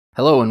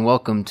Hello and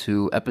welcome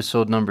to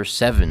episode number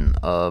 7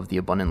 of the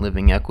Abundant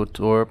Living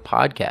Ecuador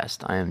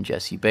podcast. I am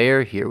Jesse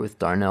Bayer here with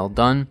Darnell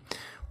Dunn.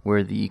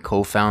 We're the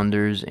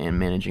co-founders and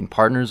managing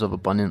partners of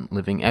Abundant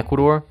Living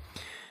Ecuador.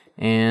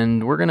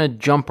 And we're going to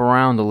jump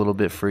around a little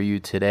bit for you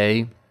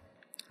today,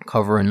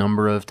 cover a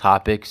number of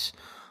topics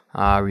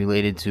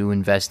related to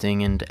investing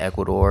in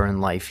Ecuador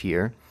and life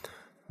here.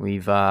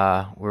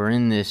 We're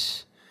in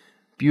this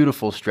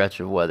beautiful stretch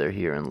of weather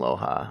here in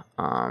Loja.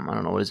 I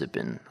don't know, what has it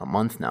been? A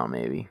month now,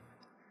 maybe?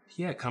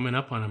 Yeah, coming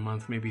up on a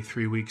month, maybe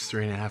 3 weeks,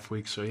 3.5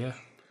 weeks, so yeah.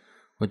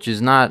 Which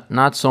is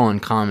not so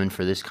uncommon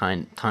for this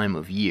time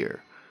of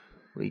year.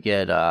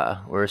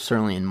 We're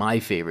certainly in my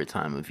favorite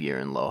time of year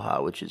in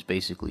Loja, which is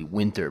basically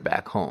winter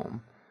back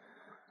home.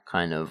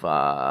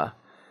 The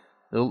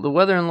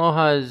weather in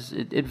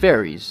Loja it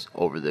varies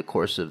over the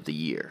course of the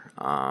year.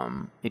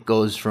 It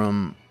goes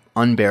from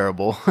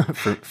unbearable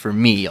for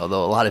me,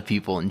 although a lot of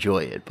people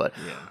enjoy it, but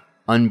yeah.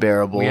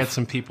 Unbearable. We had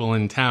some people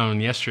in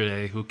town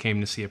yesterday who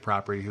came to see a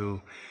property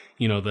who,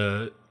 you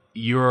know,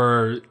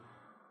 your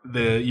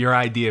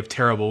idea of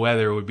terrible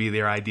weather would be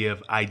their idea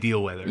of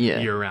ideal weather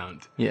year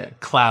round. Yeah.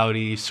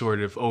 Cloudy, sort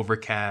of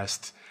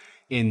overcast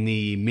in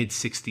the mid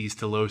 60s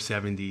to low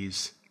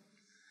 70s.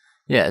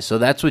 Yeah, so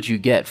that's what you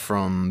get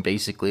from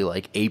basically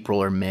like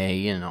April or May.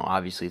 You know,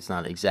 obviously it's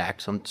not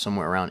exact,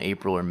 somewhere around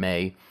April or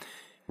May.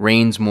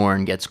 Rains more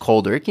and gets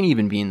colder. It can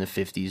even be in the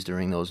 50s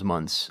during those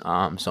months,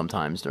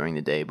 sometimes during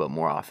the day, but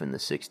more often the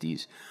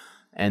 60s.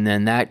 And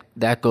then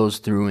that goes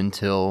through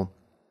until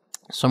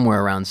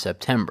somewhere around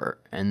September.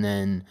 And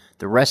then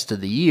the rest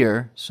of the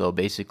year, so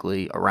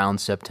basically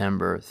around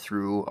September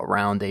through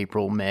around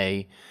April,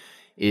 May,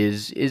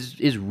 is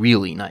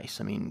really nice.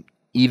 I mean,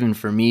 even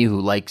for me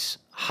who likes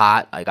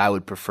hot, like I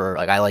would prefer,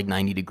 like I like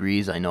 90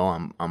 degrees. I know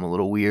I'm a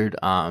little weird.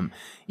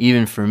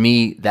 Even for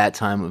me, that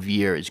time of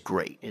year is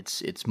great.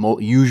 It's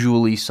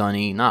usually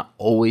sunny, not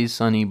always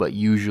sunny, but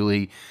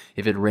usually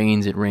if it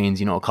rains,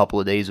 a couple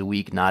of days a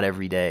week, not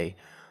every day.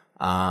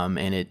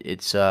 And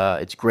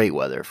it's great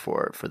weather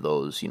for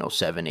those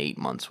 7-8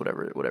 months,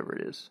 whatever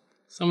it is.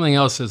 Something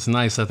else that's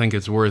nice, I think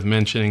it's worth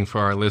mentioning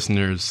for our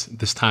listeners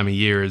this time of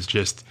year is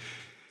just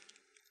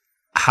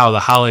how the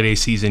holiday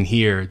season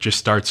here just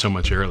starts so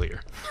much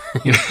earlier.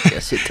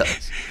 Yes, it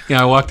does.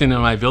 I walked into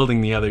my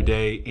building the other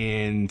day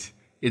and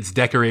it's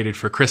decorated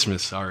for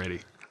Christmas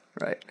already.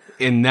 Right.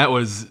 And that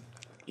was,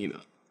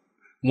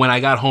 when I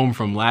got home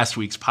from last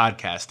week's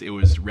podcast, it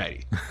was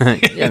ready.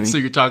 Yeah, so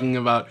you're talking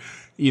about,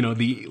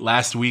 the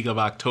last week of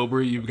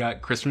October, you've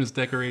got Christmas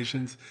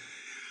decorations.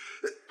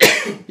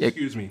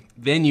 Excuse me.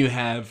 Then you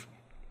have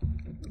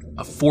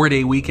a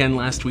 4-day weekend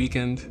last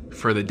weekend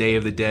for the Day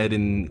of the Dead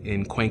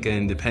in Cuenca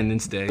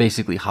Independence Day.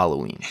 Basically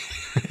Halloween.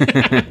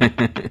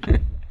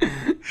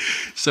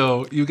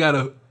 So you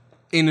got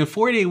in a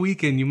 4-day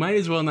weekend, you might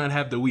as well not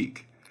have the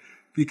week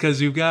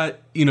because you've got,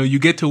 you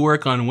get to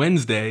work on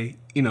Wednesday.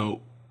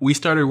 We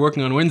started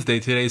working on Wednesday.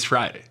 Today's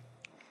Friday.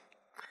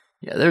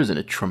 Yeah, there's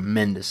a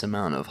tremendous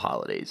amount of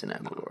holidays in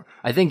Ecuador.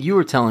 I think you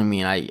were telling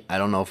me, and I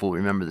don't know if we'll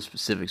remember the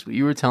specifics, but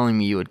you were telling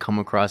me you had come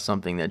across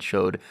something that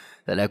showed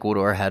that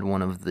Ecuador had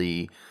one of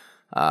the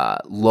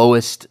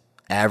lowest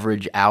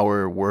average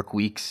hour work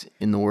weeks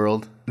in the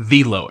world.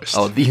 The lowest.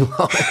 Oh, the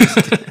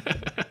lowest.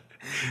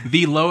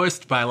 The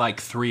lowest by like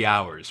 3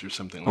 hours or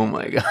something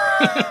like that.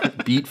 Oh my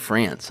God. Beat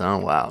France. Oh,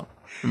 wow.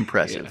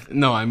 Impressive. Yeah.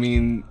 No, I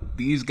mean,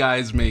 these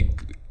guys make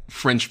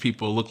French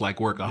people look like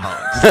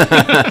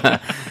workaholics.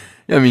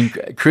 I mean,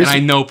 Chris. And I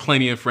know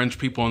plenty of French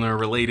people and are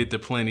related to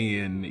plenty.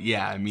 And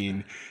yeah, I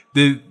mean,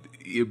 the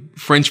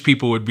French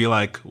people would be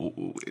like,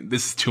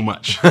 this is too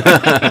much.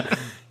 Yeah,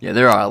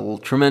 there are a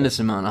tremendous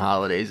amount of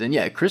holidays. And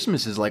yeah,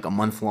 Christmas is like a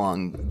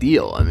month-long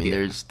deal. I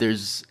mean,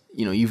 there's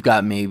you've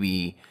got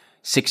maybe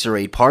 6 or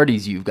 8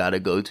 parties you've got to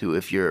go to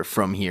if you're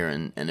from here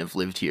and have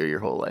lived here your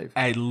whole life.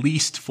 At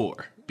least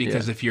 4.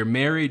 Because if you're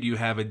married, you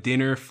have a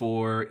dinner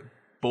for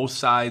both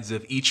sides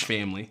of each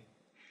family.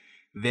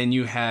 Then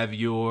you have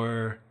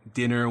your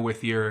dinner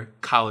with your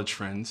college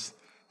friends.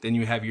 Then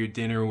you have your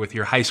dinner with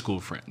your high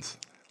school friends.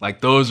 Like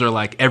those are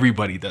like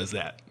everybody does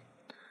that.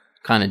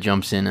 Kind of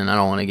jumps in, and I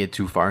don't want to get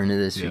too far into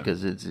this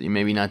because it's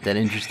maybe not that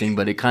interesting,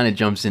 but it kind of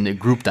jumps into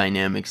group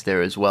dynamics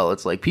there as well.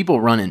 It's like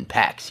people run in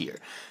packs here.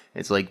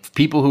 It's like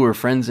people who are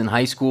friends in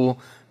high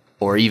school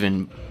or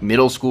even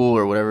middle school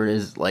or whatever it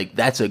is, like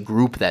that's a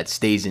group that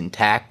stays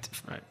intact,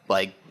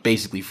 like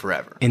basically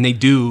forever. And they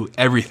do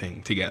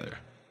everything together.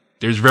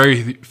 There's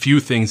very few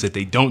things that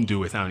they don't do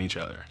without each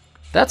other.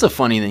 That's a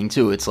funny thing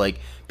too. It's like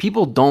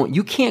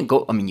you can't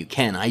go, I mean, you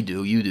can, I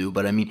do, you do,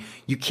 but I mean,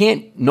 you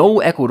can't, no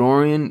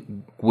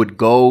Ecuadorian would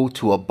go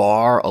to a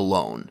bar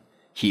alone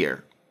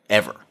here,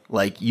 ever.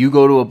 Like you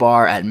go to a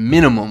bar at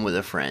minimum with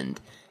a friend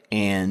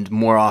and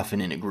more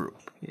often in a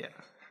group. Yeah.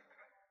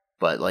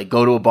 But like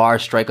go to a bar,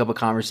 strike up a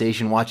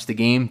conversation, watch the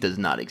game, does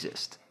not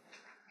exist.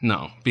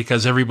 No,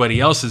 because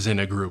everybody else is in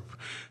a group.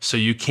 So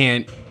you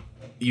can't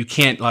you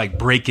can't like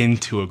break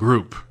into a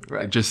group.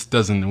 Right. It just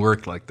doesn't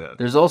work like that.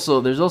 There's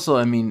also,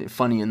 I mean,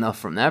 funny enough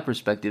from that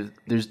perspective,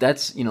 there's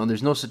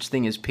no such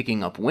thing as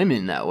picking up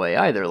women that way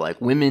either.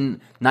 Like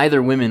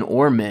neither women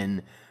or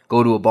men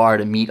go to a bar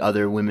to meet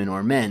other women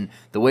or men.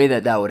 The way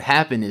that would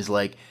happen is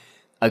like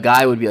a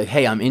guy would be like,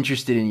 hey, I'm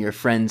interested in your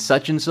friend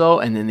such and so,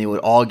 and then they would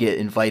all get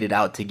invited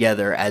out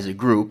together as a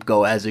group,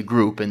 go as a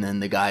group, and then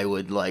the guy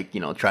would like,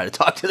 try to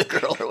talk to the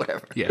girl or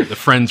whatever. Yeah, the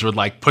friends would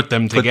like put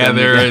them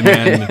together, and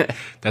then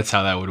that's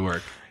how that would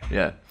work.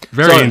 Yeah.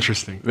 Very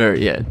interesting.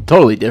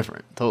 Totally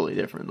different,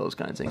 those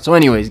kinds of things. So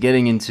anyways,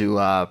 getting into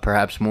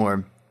perhaps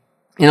more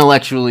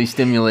intellectually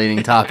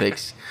stimulating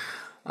topics.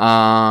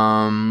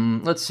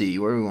 Let's see,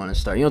 where do we want to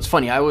start? It's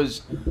funny, I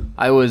was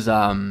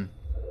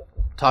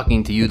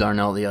talking to you,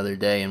 Darnell, the other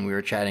day, and we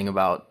were chatting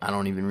about, I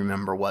don't even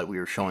remember what, we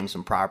were showing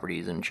some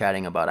properties and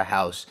chatting about a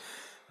house.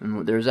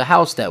 And there's a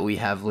house that we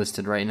have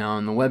listed right now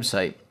on the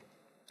website,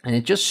 and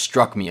it just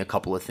struck me a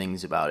couple of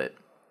things about it.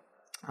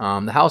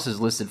 The house is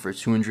listed for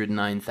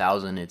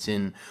 $209,000. It's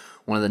in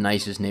one of the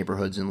nicest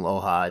neighborhoods in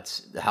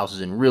Loja. The house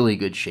is in really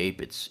good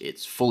shape.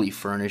 It's fully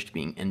furnished,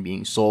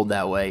 being sold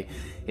that way.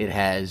 It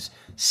has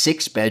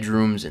 6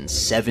 bedrooms and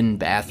 7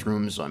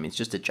 bathrooms. So I mean, it's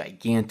just a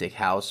gigantic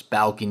house,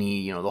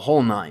 balcony, the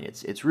whole nine.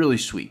 It's really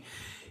sweet.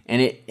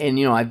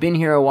 And I've been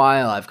here a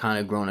while. I've kind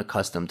of grown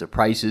accustomed to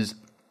prices.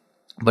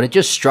 But it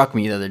just struck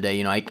me the other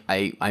day.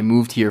 I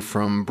moved here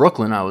from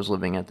Brooklyn. I was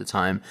living at the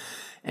time.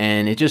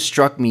 And it just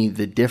struck me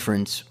the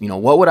difference.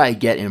 What would I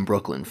get in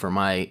Brooklyn for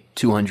my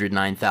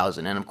 $209,000?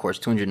 And of course,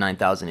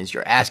 $209,000 is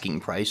your asking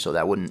price, so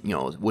that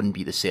wouldn't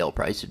be the sale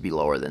price. It'd be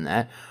lower than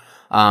that.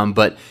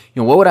 But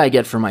what would I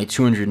get for my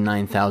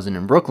 $209,000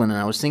 in Brooklyn? And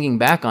I was thinking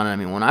back on it. I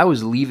mean, when I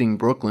was leaving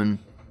Brooklyn,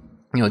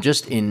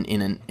 just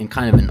in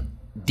kind of an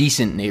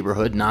decent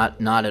neighborhood,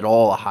 not at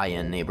all a high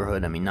end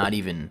neighborhood. I mean, not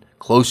even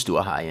close to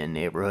a high end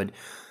neighborhood.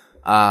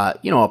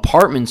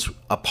 Apartments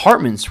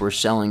were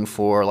selling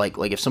for like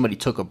if somebody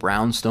took a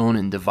brownstone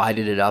and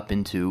divided it up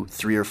into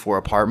 3 or 4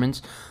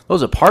 apartments,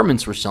 those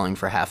apartments were selling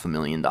for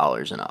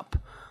 $500,000 and up.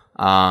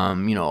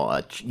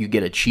 You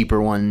get a cheaper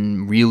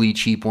one, really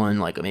cheap one,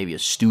 like maybe a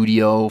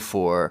studio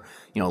for,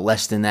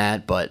 less than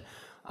that, but,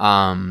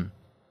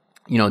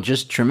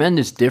 just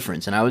tremendous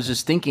difference. And I was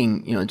just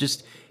thinking,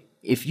 just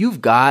if you've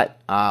got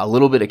a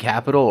little bit of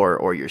capital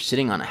or you're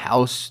sitting on a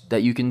house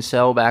that you can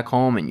sell back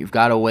home and you've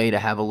got a way to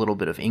have a little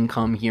bit of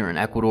income here in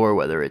Ecuador,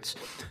 whether it's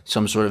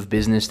some sort of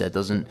business that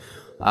doesn't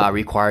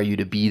require you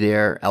to be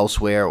there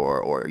elsewhere,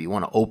 or you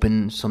want to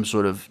open some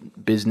sort of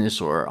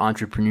business or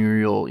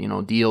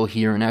entrepreneurial, deal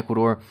here in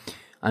Ecuador.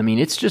 I mean,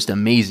 it's just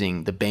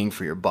amazing the bang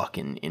for your buck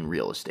in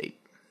real estate.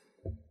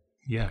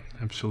 Yeah,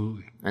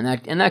 absolutely. And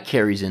that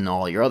carries in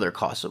all your other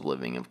costs of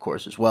living, of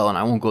course, as well. And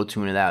I won't go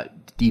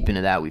deep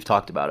into that. We've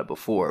talked about it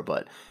before,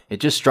 but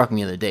it just struck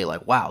me the other day,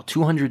 like, wow,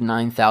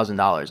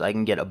 $209,000. I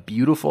can get a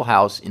beautiful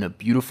house in a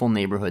beautiful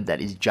neighborhood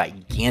that is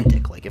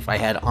gigantic. Like if I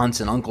had aunts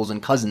and uncles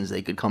and cousins,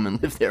 they could come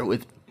and live there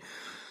with me.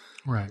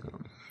 Right.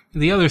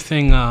 The other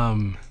thing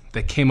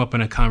that came up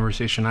in a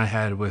conversation I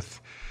had with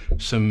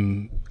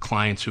some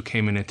clients who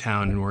came into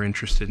town and were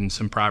interested in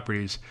some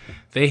properties,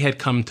 they had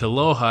come to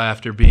Loja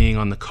after being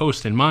on the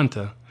coast in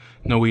Manta.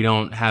 No, we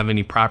don't have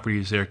any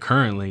properties there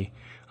currently,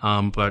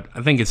 but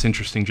I think it's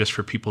interesting just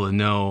for people to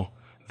know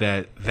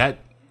that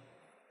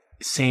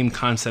same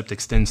concept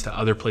extends to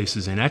other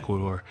places in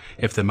Ecuador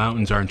if the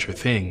mountains aren't your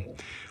thing.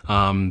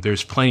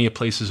 There's plenty of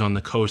places on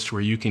the coast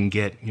where you can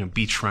get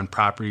beachfront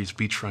properties,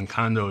 beachfront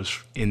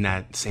condos in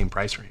that same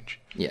price range.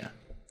 Yeah,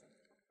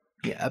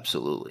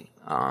 absolutely.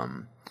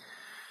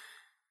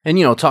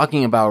 And,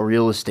 talking about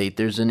real estate,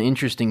 there's an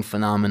interesting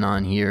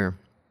phenomenon here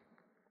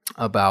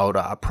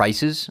about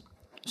prices.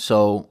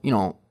 So,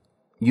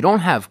 you don't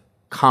have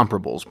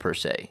comparables per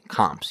se,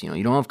 comps.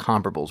 You don't have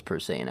comparables per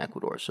se in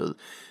Ecuador. So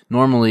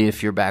normally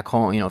if you're back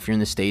home, if you're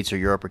in the States or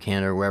Europe or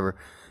Canada or wherever,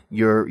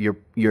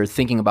 you're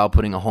thinking about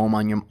putting a home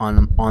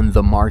on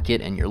the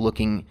market and you're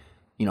looking,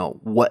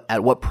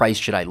 at what price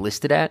should I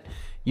list it at?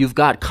 You've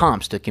got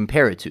comps to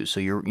compare it to. So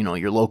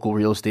your local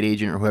real estate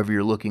agent or whoever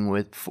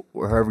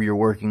you're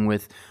working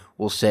with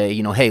will say,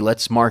 hey,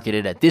 let's market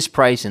it at this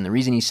price. And the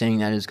reason he's saying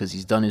that is because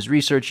he's done his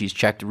research. He's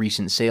checked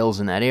recent sales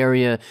in that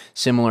area,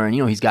 similar,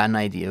 and he's got an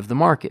idea of the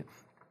market.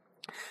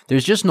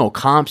 There's just no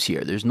comps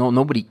here. There's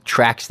nobody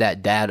tracks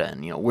that data,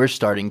 and we're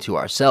starting to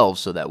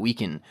ourselves so that we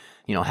can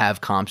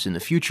have comps in the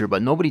future.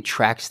 But nobody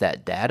tracks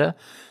that data.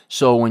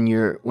 So when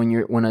an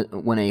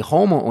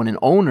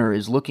owner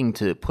is looking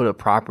to put a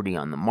property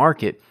on the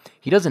market,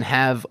 he doesn't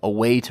have a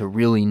way to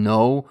really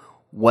know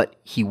what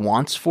he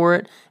wants for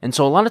it. And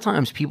so a lot of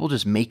times people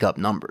just make up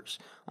numbers.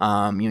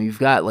 You've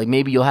got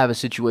maybe you'll have a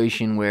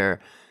situation where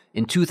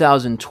in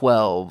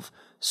 2012,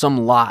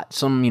 some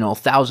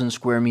 1,000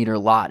 square meter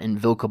lot in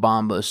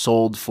Vilcabamba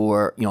sold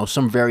for,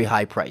 some very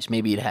high price.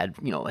 Maybe it had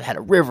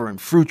a river and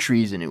fruit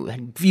trees and it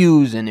had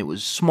views and it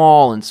was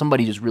small and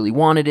somebody just really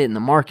wanted it and the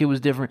market was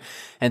different.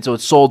 And so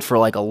it sold for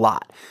a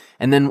lot.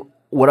 And then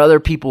what other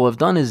people have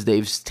done is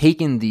they've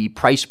taken the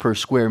price per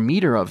square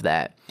meter of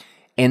that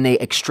and they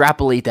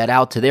extrapolate that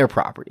out to their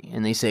property.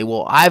 And they say,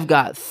 well, I've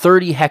got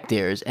 30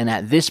 hectares, and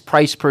at this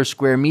price per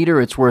square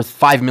meter, it's worth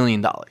 $5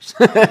 million.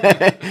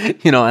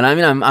 And I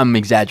mean, I'm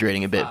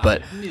exaggerating a bit,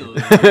 but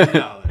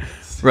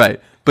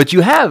right. But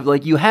you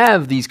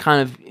have these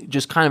kind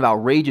of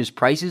outrageous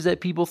prices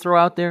that people throw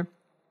out there.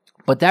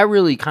 But that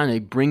really kind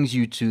of brings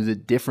you to the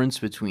difference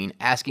between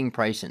asking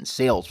price and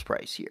sales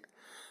price here,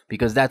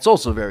 because that's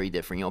also very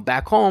different.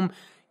 Back home,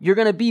 you're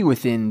going to be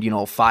within,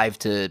 5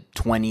 to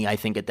 20, I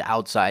think, at the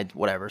outside,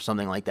 whatever,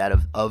 something like that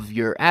of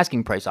your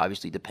asking price,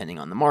 obviously, depending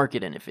on the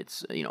market and if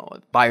it's, a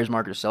buyer's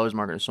market or seller's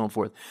market and so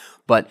forth.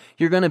 But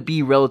you're going to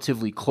be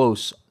relatively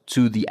close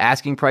to the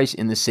asking price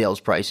and the sales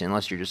price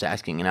unless you're just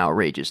asking an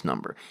outrageous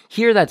number.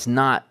 Here, that's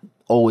not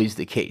always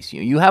the case.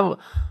 You have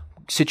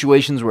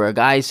situations where a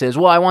guy says,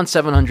 well, I want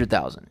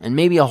 700,000, and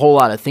maybe a whole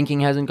lot of thinking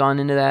hasn't gone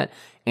into that.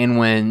 And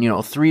when,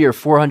 300,000 or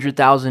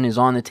 400,000 is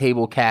on the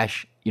table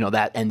cash,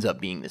 that ends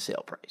up being the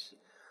sale price.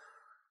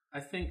 I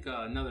think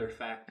another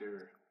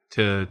factor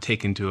to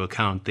take into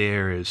account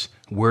there is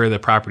where the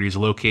property is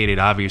located.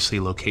 Obviously,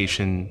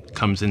 location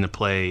comes into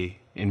play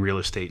in real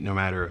estate, no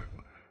matter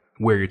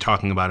where you're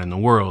talking about in the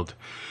world.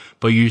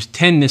 But you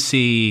tend to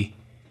see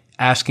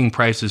asking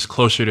prices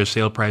closer to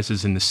sale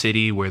prices in the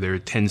city, where there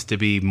tends to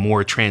be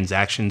more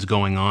transactions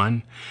going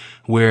on.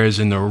 Whereas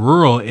in the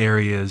rural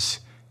areas,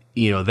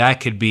 that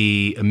could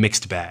be a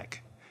mixed bag.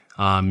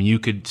 You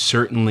can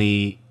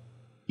certainly,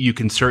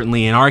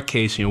 in our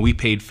case, we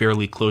paid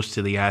fairly close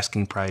to the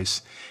asking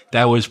price.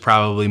 That was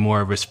probably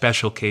more of a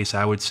special case,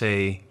 I would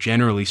say,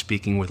 generally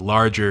speaking, with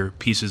larger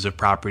pieces of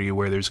property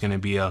where there's going to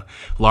be a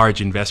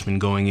large investment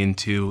going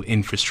into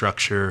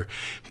infrastructure,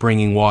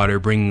 bringing water,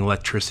 bringing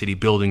electricity,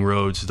 building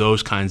roads,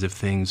 those kinds of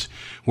things,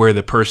 where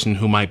the person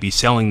who might be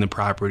selling the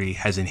property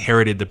has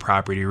inherited the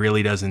property,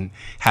 really doesn't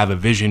have a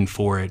vision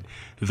for it.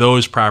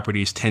 Those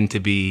properties tend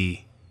to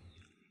be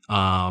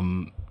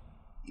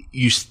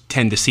you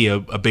tend to see a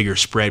bigger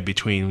spread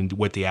between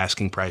what the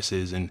asking price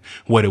is and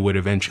what it would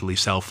eventually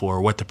sell for,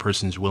 or what the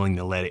person's willing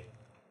to let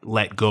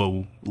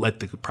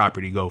the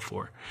property go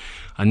for.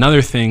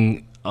 Another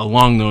thing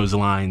along those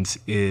lines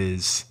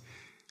is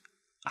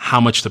how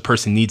much the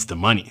person needs the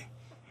money,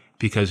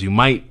 because you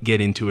might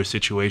get into a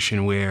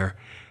situation where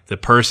the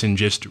person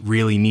just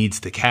really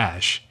needs the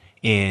cash,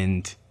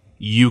 and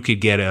you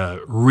could get a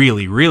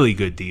really, really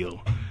good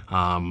deal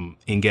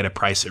and get a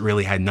price that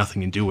really had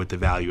nothing to do with the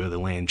value of the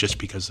land just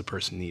because the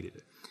person needed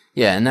it.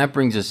 Yeah, and that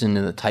brings us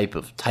into the type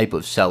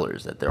of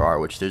sellers that there are,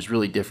 which there's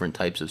really different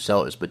types of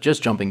sellers. But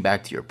just jumping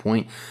back to your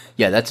point,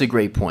 yeah, that's a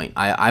great point.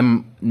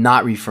 I'm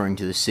not referring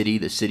to the city.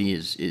 The city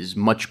is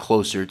much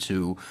closer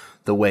to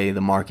the way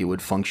the market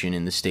would function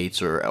in the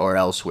States or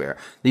elsewhere.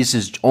 This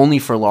is only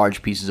for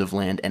large pieces of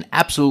land, and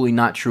absolutely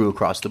not true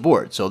across the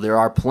board. So there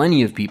are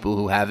plenty of people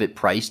who have it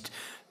priced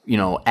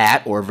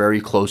at or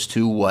very close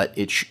to what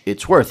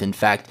it's worth. In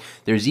fact,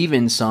 there's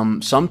even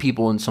some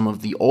people in some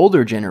of the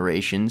older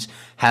generations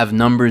have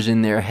numbers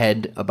in their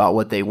head about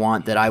what they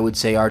want that I would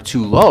say are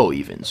too low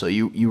even. So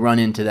you run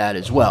into that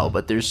as well.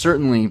 But there's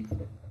certainly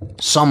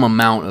some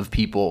amount of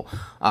people,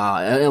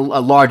 a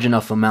large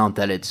enough amount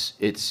that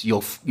it's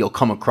you'll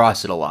come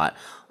across it a lot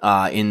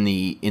in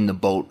the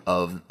boat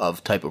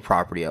of type of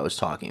property I was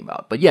talking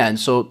about. But yeah, and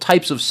so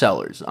types of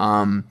sellers.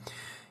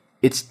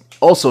 It's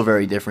also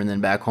very different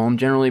than back home.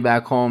 Generally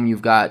back home,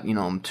 you've got,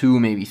 2,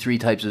 maybe 3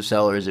 types of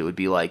sellers. It would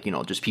be like,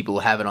 just people who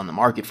have it on the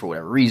market for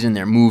whatever reason.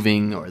 They're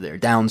moving, or they're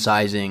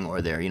downsizing,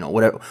 or they're,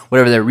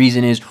 whatever their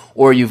reason is.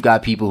 Or you've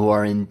got people who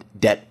are in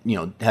debt,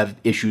 have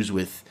issues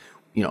with,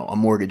 a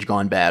mortgage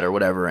gone bad or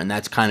whatever. And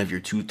that's kind of your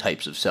 2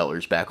 types of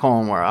sellers back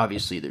home, where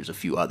obviously there's a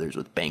few others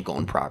with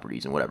bank-owned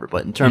properties and whatever.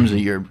 But in terms of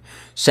your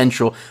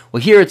central,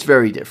 well, here it's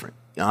very different.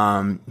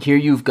 Here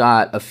you've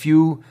got a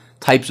few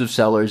types of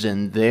sellers,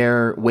 and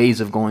their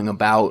ways of going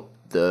about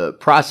the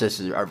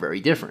processes are very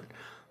different.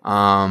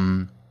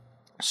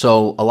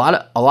 So a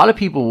lot of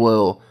people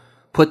will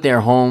put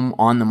their home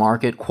on the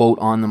market, quote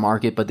on the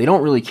market, but they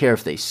don't really care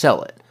if they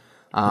sell it.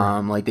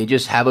 Like they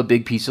just have a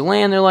big piece of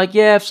land. They're like,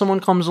 yeah, if someone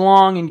comes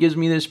along and gives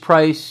me this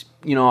price,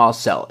 I'll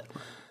sell it.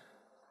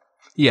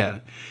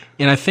 Yeah,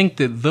 and I think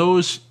that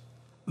those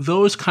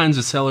kinds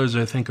of sellers,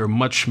 I think, are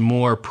much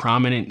more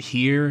prominent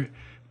here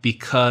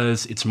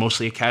because it's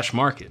mostly a cash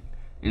market.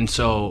 And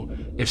so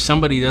if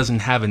somebody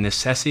doesn't have a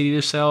necessity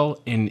to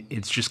sell and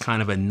it's just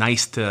kind of a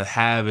nice to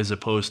have as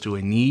opposed to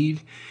a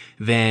need,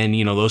 then,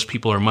 those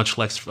people are much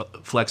less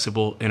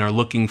flexible and are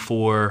looking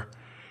for,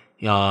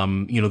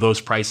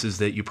 those prices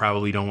that you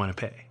probably don't want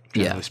to pay.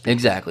 Yeah,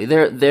 exactly.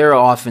 They're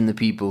often the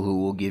people who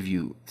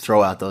will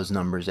throw out those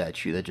numbers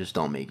at you that just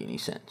don't make any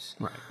sense.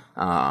 Right.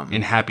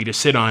 And happy to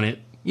sit on it.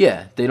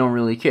 Yeah, they don't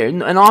really care.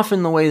 And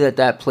often the way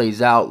that plays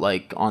out,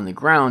 like on the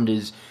ground,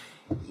 is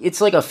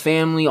it's like a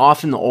family,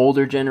 often the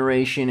older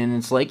generation, and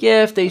it's like,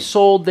 yeah, if they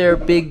sold their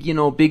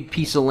big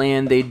piece of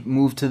land, they'd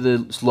move to the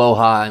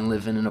Loja and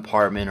live in an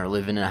apartment or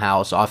live in a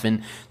house.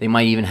 Often they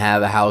might even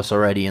have a house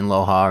already in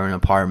Loja or an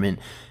apartment.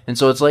 And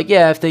so it's like,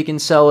 yeah, if they can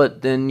sell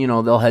it, then,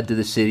 they'll head to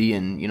the city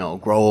and,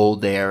 grow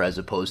old there as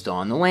opposed to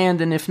on the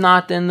land. And if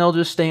not, then they'll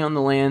just stay on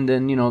the land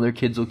and, their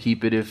kids will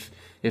keep it if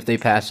they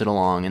pass it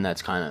along. And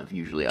that's kind of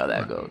usually how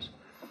that goes.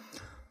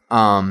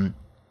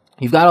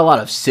 You've got a lot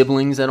of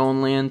siblings that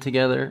own land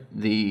together.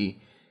 The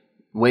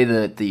way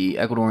that the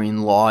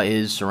Ecuadorian law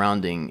is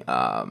surrounding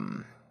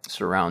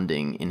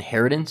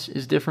inheritance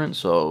is different.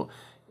 So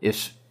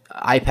if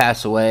I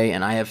pass away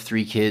and I have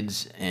 3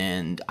 kids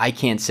and I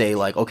can't say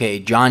like, okay,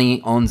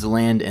 Johnny owns the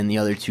land and the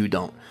other 2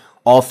 don't.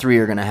 All 3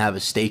 are going to have a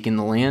stake in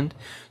the land.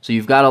 So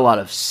you've got a lot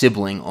of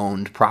sibling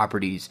owned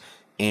properties.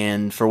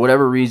 And for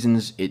whatever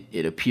reasons,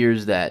 it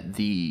appears that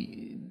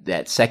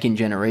that second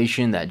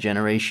generation, that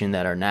generation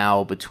that are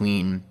now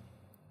between,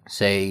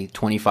 say,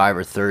 25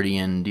 or 30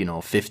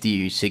 and,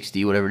 50 or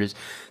 60, whatever it is,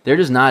 they're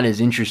just not as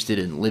interested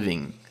in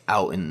living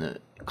out in the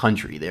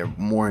country. They're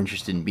more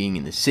interested in being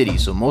in the city.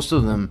 So most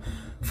of them,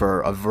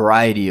 for a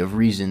variety of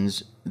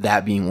reasons,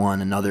 that being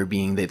one, another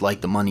being they'd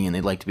like the money and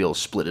they'd like to be able to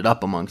split it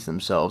up amongst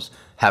themselves,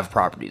 have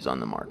properties on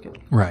the market.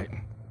 Right.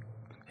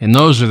 And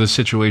those are the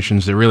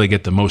situations that really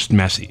get the most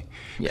messy,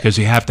 because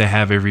you have to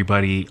have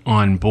everybody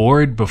on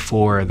board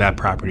before that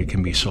property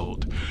can be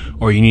sold.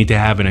 Or you need to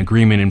have an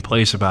agreement in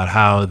place about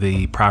how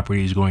the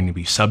property is going to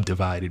be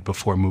subdivided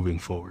before moving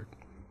forward.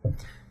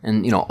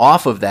 And,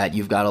 off of that,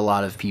 you've got a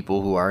lot of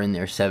people who are in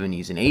their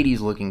 70s and 80s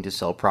looking to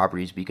sell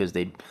properties because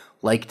they'd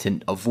like to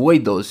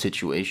avoid those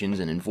situations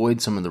and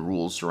avoid some of the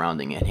rules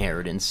surrounding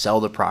inheritance, sell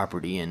the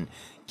property, and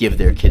give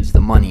their kids the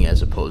money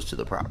as opposed to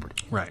the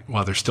property. Right,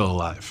 while they're still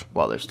alive.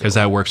 Because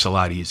that works a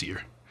lot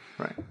easier.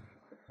 Right.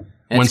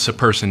 Once a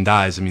person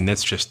dies,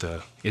 that's just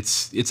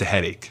it's a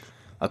headache.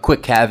 A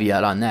quick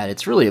caveat on that,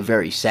 it's really a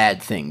very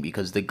sad thing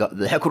because the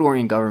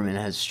Ecuadorian government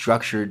has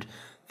structured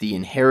the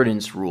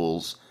inheritance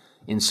rules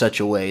in such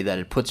a way that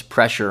it puts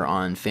pressure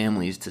on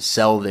families to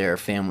sell their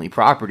family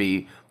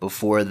property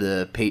before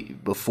the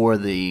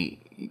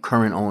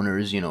current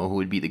owners, who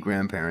would be the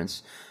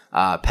grandparents,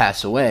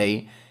 pass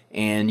away.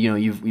 And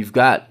you've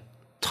got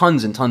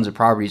tons and tons of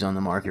properties on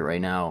the market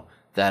right now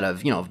that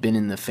have been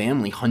in the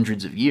family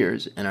hundreds of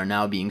years and are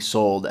now being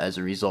sold as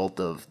a result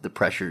of the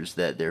pressures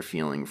that they're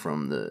feeling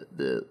from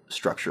the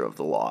structure of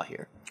the law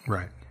here.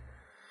 Right.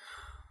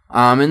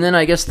 And then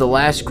I guess the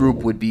last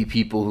group would be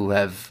people who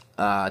have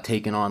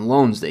taken on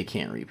loans they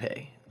can't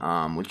repay,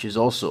 which is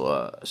also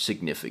a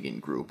significant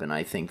group. And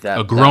I think that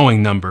a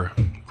growing number.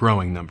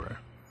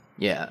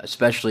 Yeah,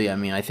 especially,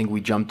 I think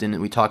we jumped in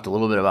and we talked a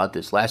little bit about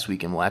this last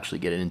week, and we'll actually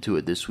get into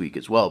it this week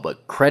as well.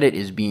 But credit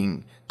is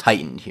being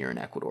tightened here in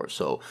Ecuador.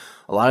 So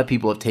a lot of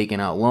people have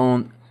taken out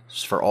loans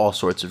for all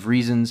sorts of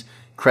reasons.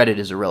 Credit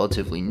is a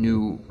relatively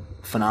new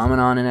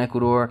phenomenon in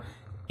Ecuador.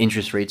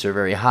 Interest rates are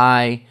very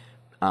high.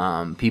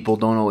 People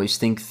don't always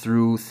think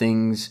through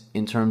things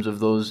in terms of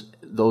those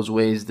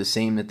ways the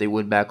same that they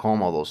would back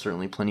home, although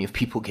certainly plenty of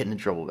people get into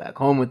trouble back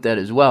home with that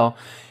as well.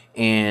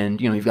 And,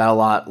 you've got a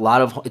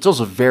lot of, it's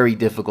also very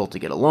difficult to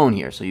get a loan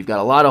here. So you've got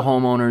a lot of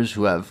homeowners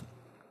who have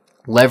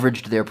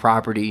leveraged their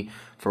property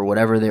for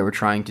whatever they were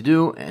trying to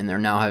do, and they're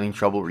now having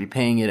trouble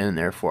repaying it, and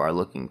therefore are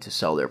looking to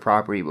sell their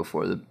property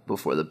before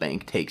the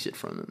bank takes it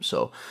from them.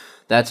 So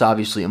that's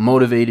obviously a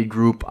motivated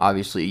group.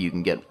 Obviously, you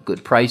can get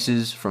good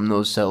prices from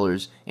those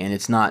sellers, and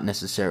it's not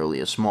necessarily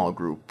a small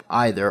group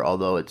either,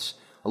 although it's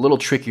a little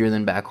trickier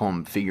than back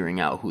home figuring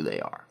out who they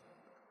are.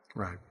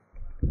 Right.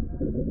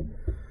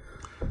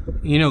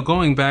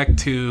 Going back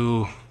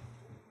to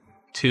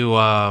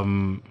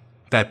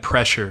that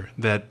pressure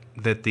that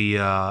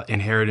the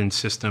inheritance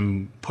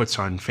system puts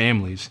on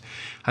families,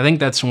 I think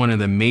that's one of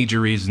the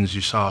major reasons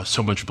you saw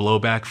so much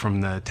blowback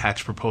from the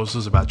tax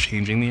proposals about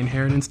changing the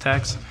inheritance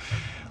tax.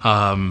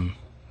 And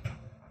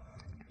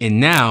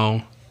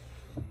now,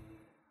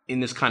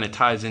 and this kind of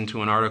ties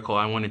into an article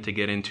I wanted to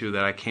get into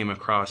that I came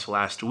across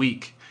last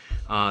week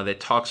that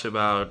talks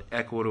about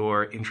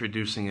Ecuador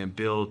introducing a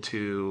bill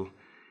to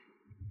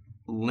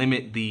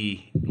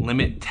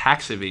limit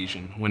tax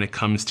evasion when it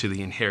comes to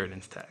the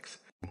inheritance tax,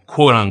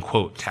 quote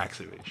unquote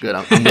tax evasion. Good.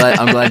 I'm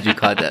glad you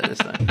caught that this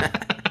time.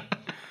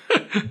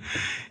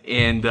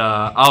 And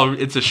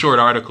it's a short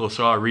article,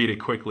 so I'll read it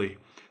quickly.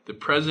 The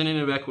president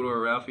of Ecuador,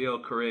 Rafael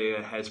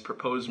Correa, has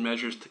proposed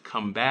measures to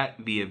combat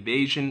the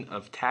evasion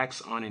of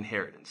tax on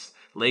inheritance,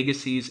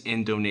 legacies,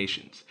 and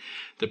donations.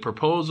 The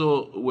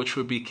proposal, which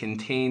would be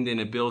contained in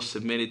a bill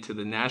submitted to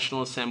the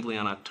National Assembly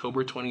on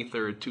October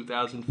 23,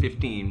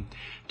 2015,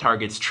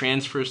 targets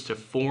transfers to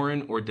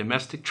foreign or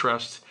domestic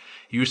trusts,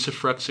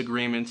 usufruct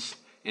agreements,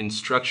 and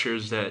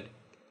structures that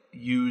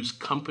use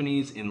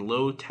companies in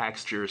low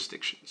tax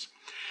jurisdictions.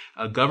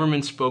 A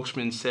government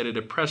spokesman said at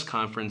a press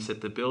conference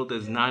that the bill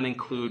does not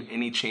include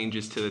any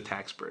changes to the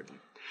tax burden.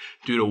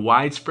 Due to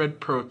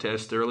widespread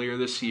protest earlier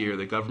this year,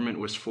 the government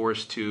was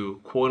forced to,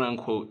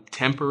 quote-unquote,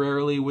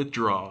 temporarily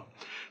withdraw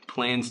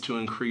plans to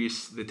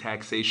increase the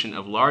taxation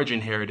of large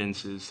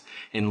inheritances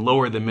and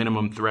lower the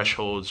minimum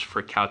thresholds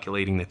for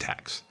calculating the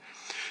tax.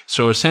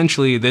 So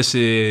essentially, this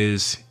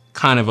is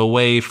kind of a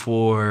way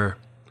for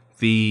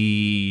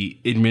the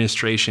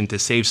administration to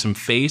save some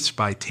face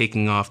by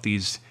taking off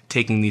these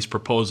taking these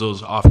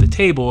proposals off the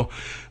table,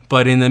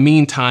 but in the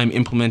meantime,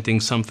 implementing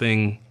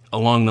something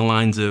along the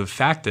lines of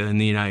FACTA in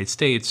the United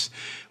States,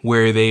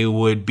 where they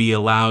would be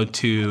allowed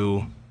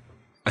to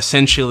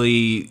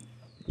essentially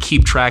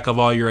keep track of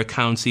all your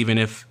accounts, even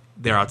if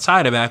they're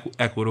outside of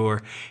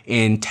Ecuador,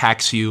 and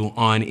tax you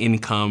on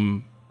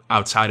income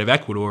outside of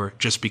Ecuador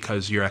just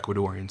because you're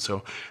Ecuadorian.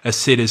 So a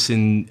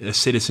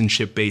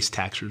citizenship-based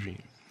tax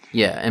regime.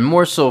 Yeah, and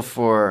more so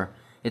for,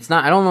 it's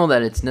not, I don't know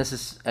that it's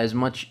as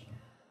much,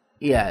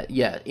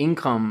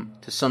 income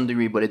to some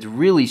degree, but it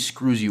really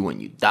screws you when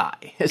you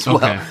die as well.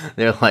 Okay.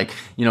 They're like,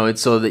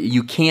 it's so that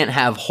you can't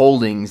have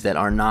holdings that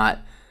are not,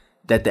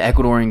 that the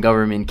Ecuadorian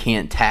government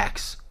can't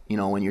tax,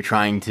 when you're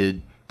trying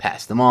to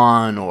pass them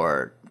on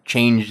or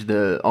change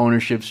the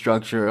ownership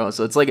structure.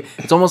 So it's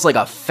almost like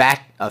a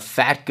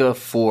FATCA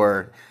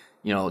for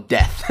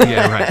death.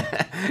 Yeah,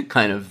 right.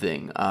 kind of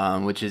thing.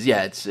 Which is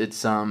it's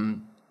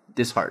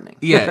disheartening.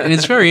 Yeah, and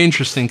it's very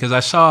interesting because I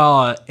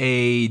saw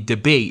a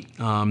debate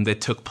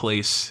that took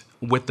place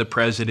with the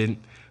president,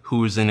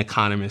 who is an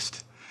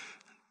economist,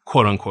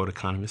 quote unquote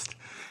economist,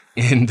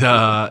 and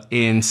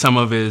some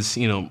of his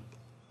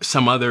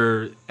some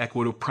other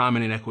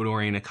prominent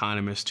Ecuadorian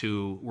economists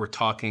who were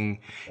talking,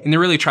 and they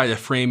really tried to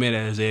frame it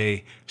as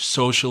a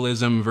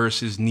socialism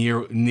versus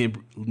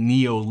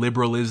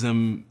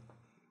neoliberalism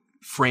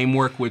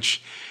framework,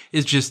 which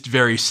is just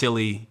very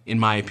silly, in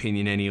my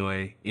opinion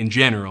anyway, in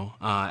general,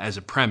 as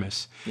a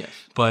premise. Yes.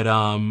 But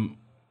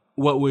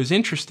what was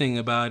interesting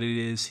about it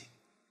is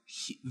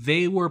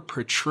they were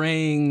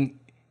portraying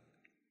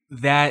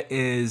that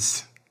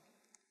as,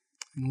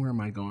 where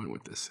am I going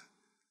with this?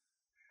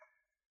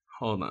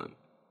 Hold on.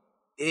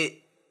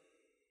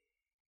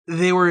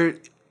 They were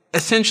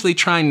essentially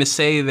trying to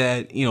say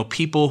that,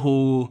 people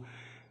who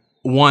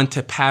want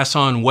to pass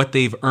on what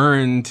they've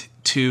earned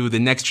to the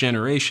next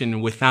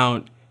generation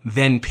without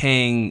then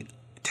paying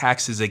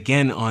taxes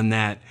again on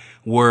that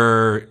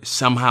were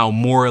somehow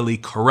morally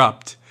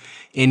corrupt.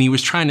 And he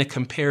was trying to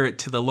compare it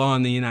to the law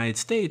in the United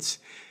States.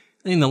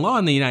 In the law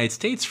in the United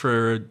States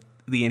for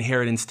the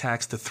inheritance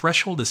tax, the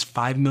threshold is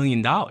 $5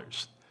 million.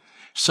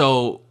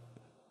 So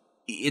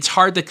it's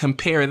hard to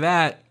compare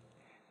that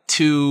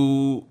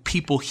to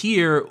people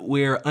here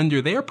where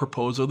under their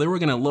proposal, they were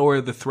going to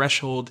lower the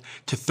threshold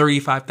to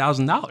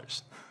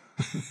 $35,000.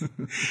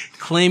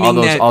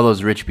 Claiming all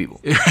those rich people.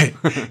 Right,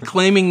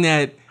 claiming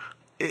that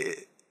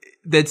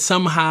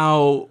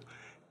somehow,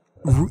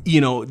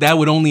 that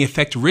would only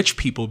affect rich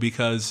people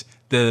because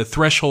the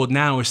threshold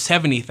now is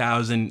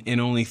 70,000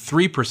 and only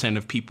 3%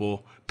 of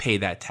people pay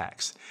that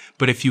tax.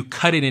 But if you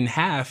cut it in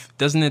half,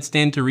 doesn't it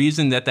stand to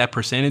reason that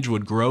percentage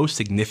would grow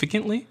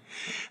significantly?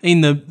 I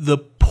mean,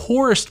 the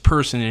poorest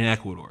person in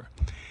Ecuador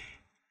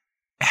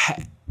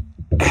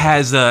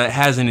has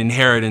an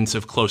inheritance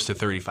of close to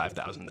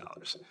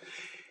 $35,000.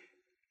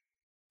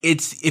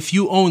 It's if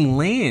you own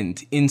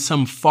land in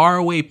some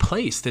faraway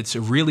place that's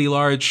a really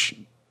large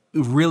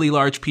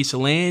piece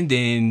of land,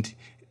 and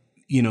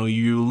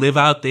you live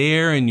out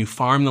there and you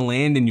farm the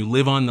land and you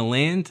live on the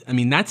land. I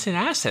mean, that's an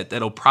asset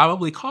that'll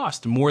probably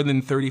cost more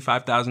than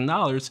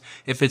 $35,000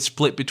 if it's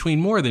split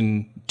between more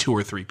than 2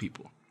 or 3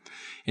 people.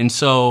 And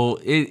so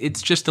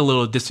it's just a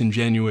little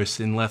disingenuous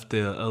and left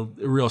a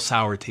real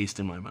sour taste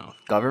in my mouth.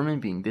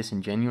 Government being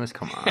disingenuous?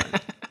 Come on.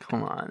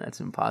 Come on. That's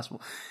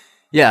impossible.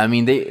 Yeah, I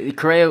mean,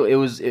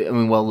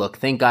 look,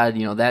 thank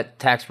God, that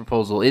tax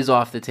proposal is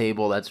off the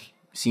table. That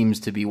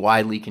seems to be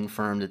widely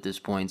confirmed at this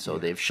point. So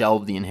they've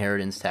shelved the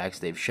inheritance tax.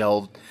 They've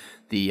shelved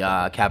the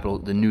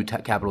new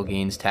capital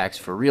gains tax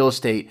for real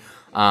estate.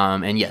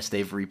 And yes,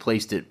 they've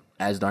replaced it,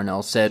 as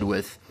Darnell said,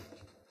 with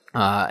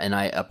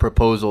a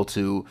proposal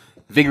to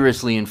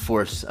vigorously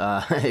enforce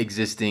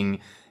existing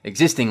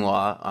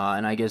law,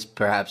 and I guess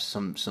perhaps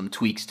some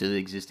tweaks to the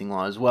existing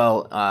law as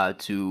well,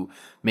 to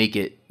make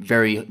it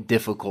very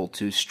difficult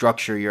to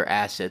structure your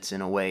assets in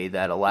a way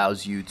that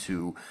allows you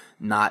to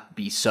not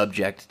be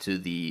subject to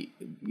the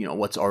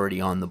what's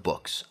already on the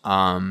books.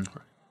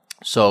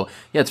 So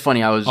yeah, it's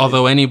funny.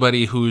 Although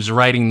anybody who's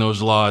writing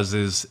those laws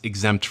is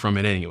exempt from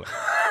it anyway.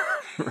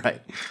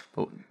 Right.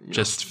 But,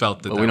 just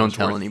felt that we don't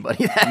tell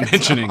anybody that.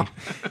 Mentioning.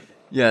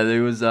 Yeah,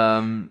 there was. I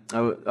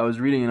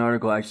was reading an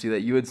article actually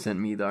that you had sent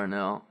me,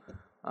 Darnell.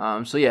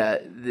 So yeah,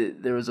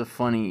 there was a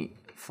funny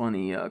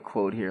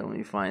quote here. Let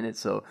me find it.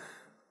 So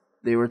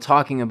they were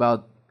talking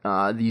about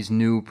these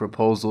new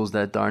proposals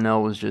that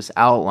Darnell was just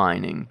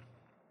outlining,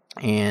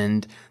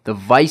 and the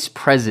vice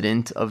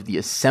president of the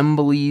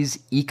Assembly's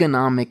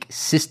Economic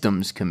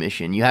Systems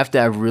Commission. You have to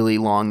have really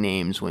long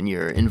names when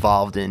you're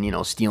involved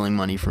in, stealing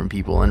money from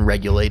people and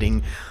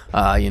regulating,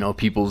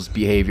 people's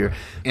behavior.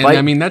 And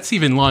I mean, that's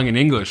even long in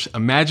English.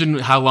 Imagine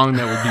how long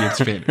that would be in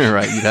Spanish.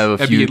 Right, you'd have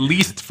That'd be at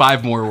least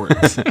 5 more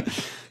words.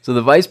 So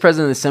the vice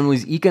president of the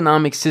Assembly's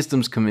Economic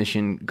Systems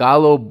Commission,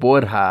 Galo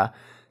Borja,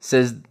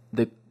 says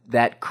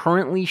that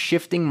currently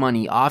shifting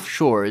money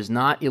offshore is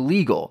not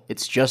illegal.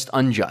 It's just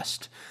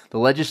unjust. The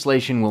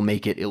legislation will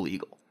make it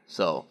illegal.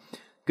 So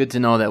good to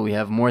know that we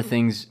have more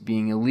things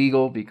being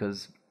illegal,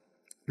 because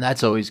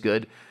that's always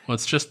good. Well,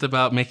 it's just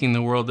about making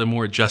the world a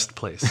more just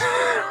place.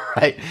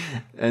 right?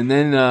 And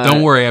then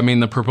don't worry. I mean,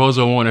 the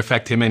proposal won't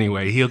affect him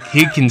anyway.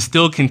 He can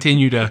still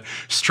continue to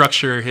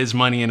structure his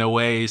money in a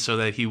way so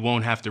that he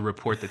won't have to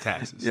report the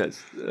taxes.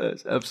 Yes,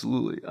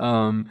 absolutely.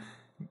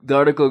 The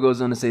article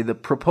goes on to say the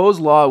proposed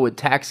law would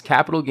tax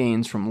capital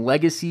gains from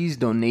legacies,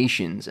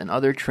 donations, and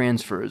other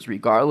transfers,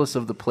 regardless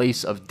of the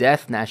place of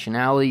death,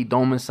 nationality,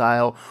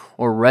 domicile,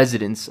 or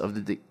residence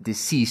of the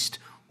deceased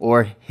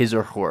or his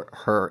or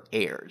her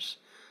heirs.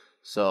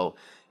 So,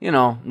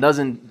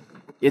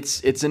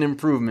 it's an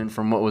improvement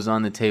from what was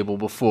on the table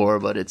before,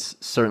 but it's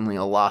certainly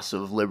a loss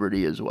of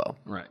liberty as well.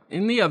 Right.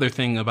 And the other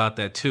thing about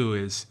that too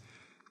is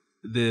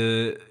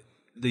the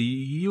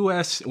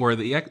U.S. or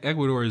the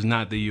Ecuador is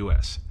not the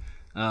U.S.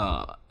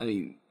 I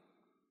mean,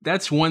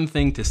 that's one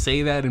thing to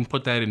say that and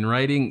put that in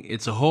writing.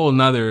 It's a whole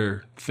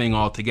nother thing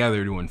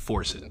altogether to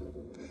enforce it.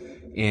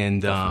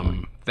 And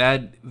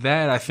that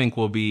I think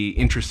will be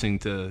interesting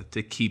to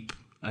keep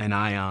an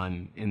eye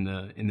on in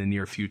the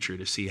near future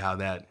to see how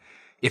that,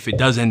 if it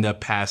does end up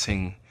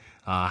passing,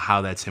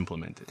 how that's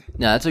implemented.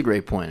 Yeah, that's a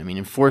great point. I mean,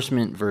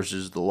 enforcement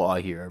versus the law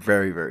here are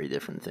very, very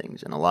different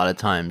things. And a lot of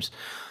times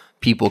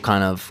people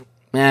kind of,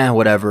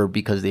 whatever,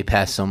 because they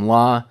pass some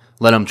law,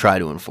 let them try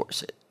to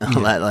enforce it.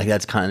 Yeah. Like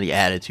that's kind of the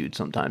attitude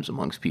sometimes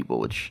amongst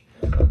people, which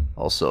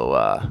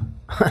also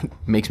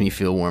makes me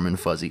feel warm and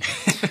fuzzy.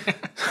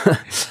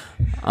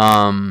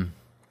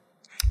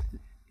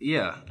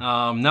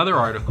 Another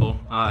article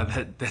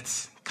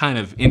that's kind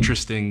of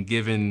interesting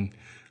given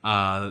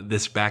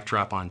this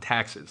backdrop on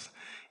taxes.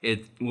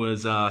 It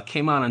was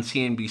came out on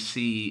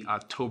CNBC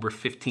October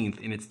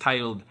 15th, and it's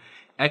titled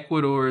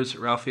 "Ecuador's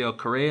Rafael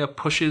Correa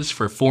pushes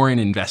for foreign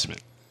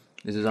investment."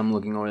 This is, I'm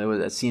looking over there, was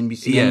that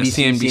CNBC? Yeah,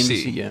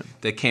 CNBC. Yeah.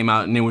 That came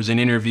out, and it was an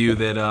interview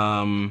that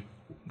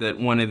that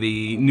one of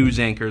the news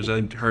anchors,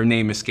 her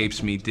name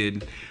escapes me,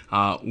 did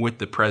with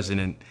the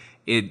president.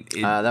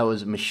 That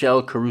was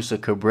Michelle Caruso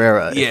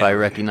Cabrera, if I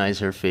recognize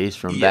her face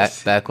from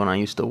back when I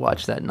used to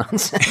watch that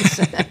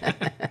nonsense.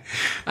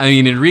 I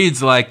mean, it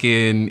reads like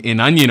an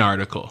Onion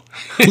article.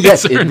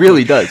 Yes, it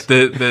really does.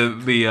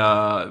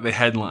 The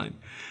headline,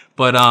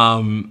 but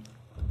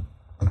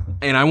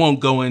and I won't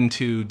go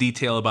into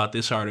detail about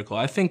this article.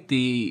 I think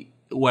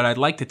what I'd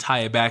like to tie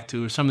it back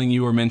to is something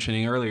you were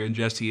mentioning earlier,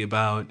 Jesse,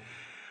 about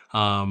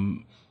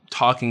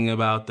talking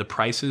about the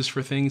prices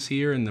for things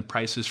here and the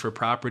prices for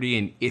property,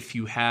 and if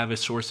you have a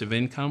source of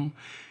income.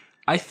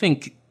 I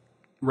think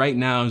right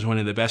now is one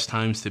of the best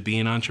times to be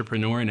an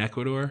entrepreneur in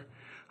Ecuador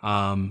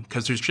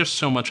because there's just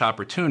so much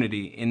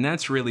opportunity, and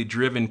that's really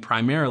driven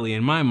primarily,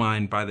 in my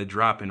mind, by the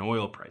drop in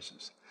oil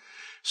prices.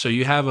 So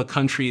you have a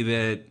country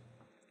that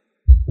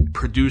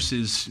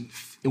produces,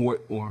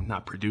 or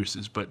not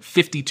produces, but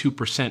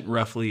 52%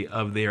 roughly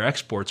of their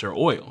exports are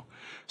oil.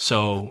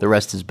 So the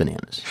rest is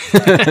bananas.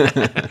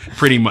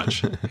 Pretty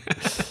much.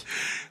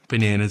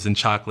 Bananas and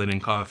chocolate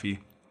and coffee,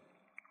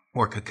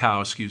 or cacao,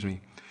 excuse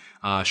me.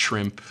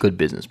 Shrimp. Good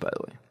business, by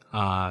the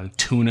way.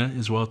 Tuna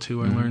as well,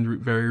 too, I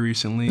learned very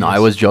recently. No, I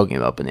was joking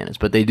about bananas,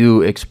 but they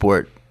do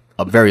export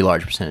a very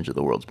large percentage of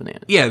the world's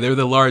bananas. Yeah, they're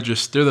the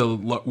largest. They're the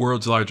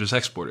world's largest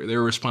exporter.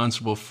 They're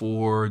responsible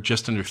for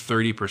just under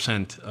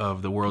 30%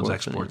 of the world's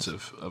exports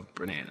of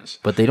bananas.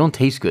 But they don't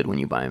taste good when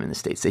you buy them in the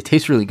States. They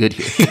taste really good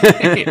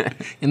here.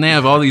 And they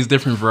have all these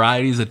different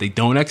varieties that they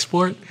don't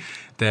export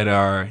that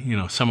are,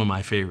 some of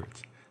my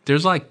favorites.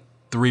 There's like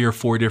 3 or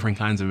 4 different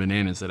kinds of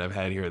bananas that I've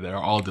had here that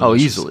are all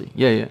delicious. Oh, easily.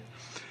 Yeah.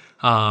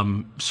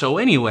 So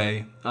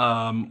anyway,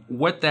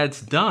 what that's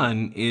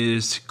done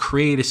is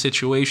create a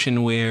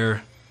situation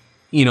where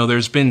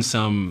there's been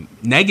some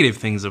negative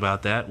things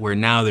about that, where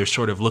now they're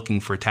sort of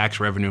looking for tax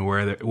revenue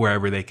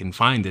wherever they can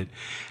find it.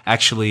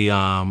 Actually,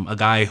 a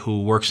guy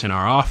who works in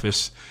our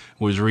office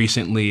was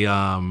recently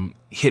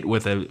hit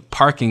with a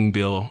parking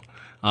bill,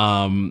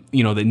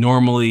 that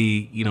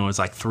normally, is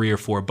like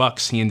 $3 or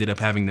 $4. He ended up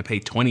having to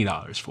pay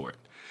 $20 for it.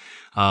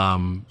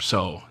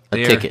 So a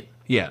ticket.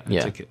 Yeah,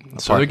 a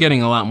ticket. So they're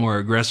getting a lot more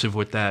aggressive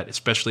with that,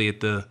 especially at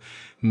the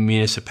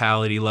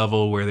municipality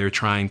level where they're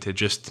trying to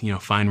just,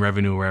 find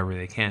revenue wherever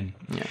they can.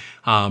 Yeah.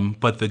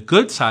 But the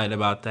good side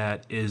about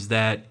that is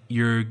that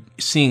you're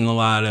seeing a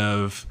lot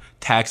of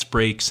tax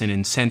breaks and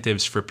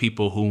incentives for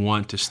people who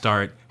want to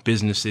start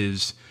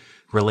businesses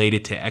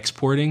related to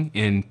exporting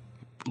and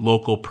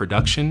local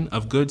production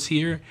of goods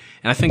here.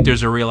 And I think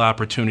there's a real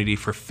opportunity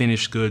for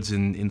finished goods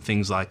in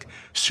things like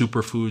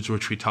superfoods,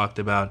 which we talked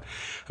about.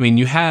 I mean,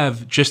 you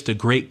have just a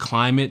great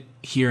climate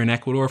here in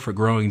Ecuador for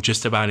growing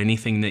just about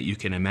anything that you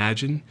can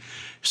imagine.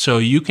 So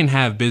you can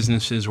have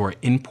businesses where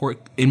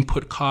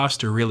input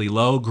costs are really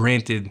low.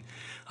 Granted,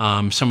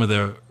 some of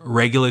the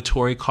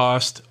regulatory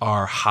costs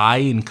are high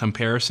in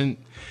comparison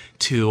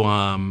to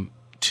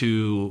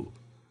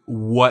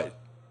what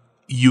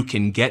you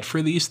can get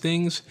for these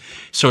things.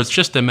 So it's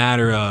just a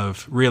matter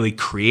of really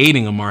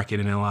creating a market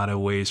in a lot of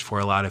ways for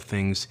a lot of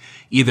things,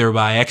 either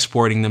by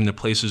exporting them to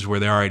places where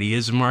there already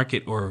is a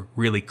market or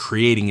really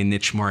creating a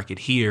niche market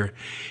here.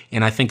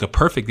 And I think a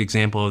perfect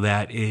example of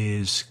that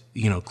is,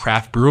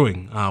 craft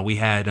brewing. We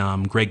had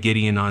Greg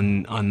Gideon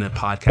on the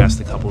podcast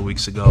a couple of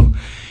weeks ago,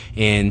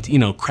 And,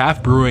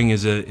 craft brewing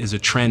is a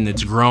trend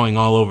that's growing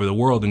all over the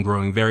world and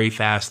growing very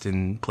fast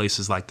in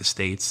places like the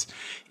States.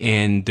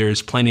 And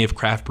there's plenty of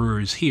craft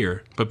brewers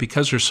here. But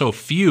because there's so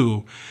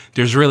few,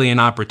 there's really an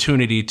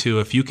opportunity to,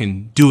 if you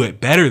can do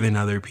it better than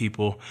other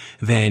people,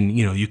 then,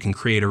 you can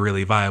create a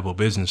really viable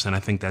business. And I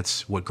think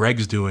that's what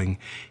Greg's doing.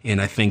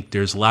 And I think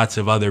there's lots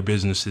of other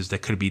businesses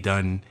that could be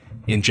done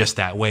in just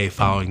that way,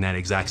 following that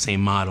exact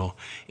same model.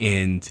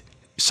 And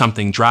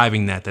something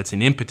driving that's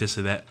an impetus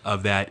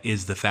of that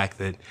is the fact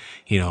that,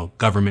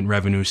 government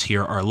revenues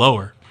here are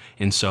lower.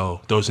 And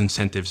so those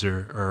incentives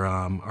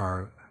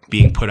are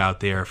being put out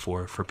there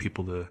for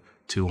people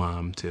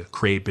to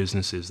create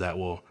businesses that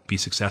will be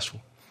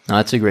successful. No,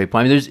 that's a great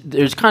point. I mean,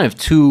 there's kind of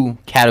two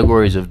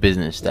categories of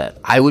business that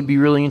I would be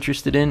really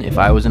interested in if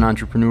I was an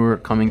entrepreneur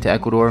coming to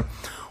Ecuador.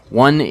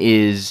 One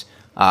is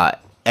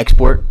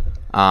export,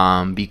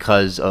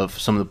 because of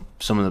some of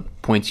the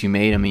points you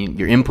made. I mean,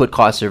 your input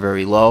costs are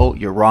very low.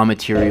 Your raw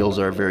materials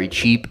are very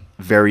cheap,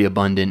 very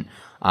abundant.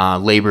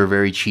 Labor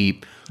very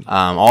cheap.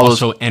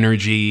 Also,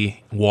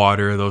 energy,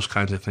 water, those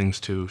kinds of things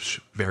too,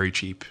 very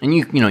cheap. And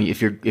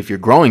if you're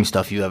growing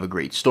stuff, you have a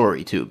great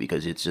story too,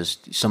 because it's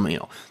just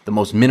the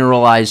most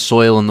mineralized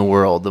soil in the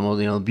world, the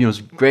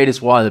most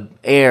greatest water,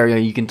 air.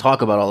 You can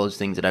talk about all those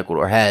things that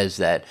Ecuador has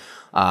that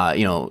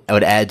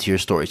would add to your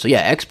story. So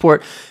yeah,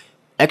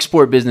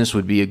 Export business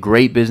would be a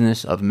great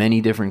business of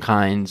many different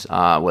kinds,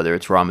 whether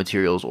it's raw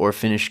materials or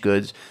finished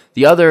goods.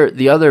 The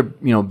other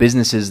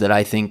businesses that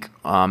I think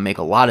make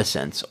a lot of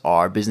sense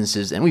are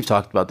businesses, and we've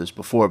talked about this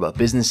before, but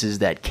businesses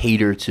that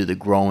cater to the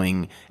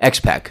growing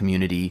expat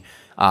community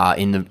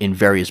in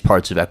various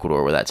parts of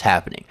Ecuador where that's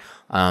happening,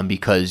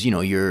 because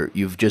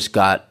you've just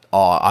got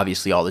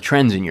obviously all the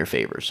trends in your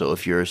favor. So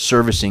if you're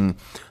servicing,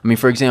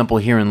 for example,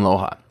 here in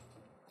Loja,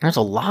 there's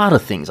a lot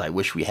of things I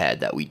wish we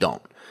had that we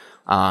don't.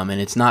 And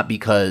it's not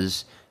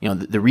because,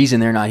 the reason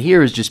they're not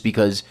here is just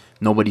because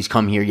nobody's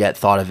come here yet,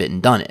 thought of it,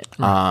 and done it.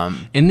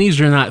 And these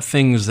are not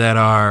things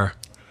that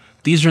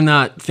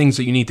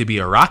you need to be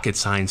a rocket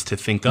science to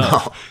think of.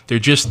 No. They're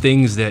just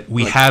things that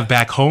we have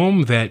back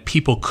home that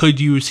people could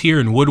use here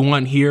and would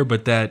want here,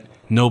 but that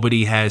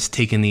nobody has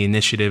taken the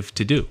initiative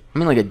to do.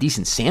 Like a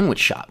decent sandwich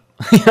shop.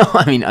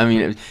 And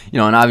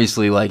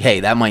obviously, hey,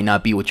 that might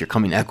not be what you're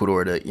coming to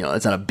Ecuador to,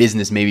 it's not a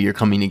business maybe you're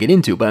coming to get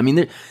into, but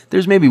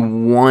there's maybe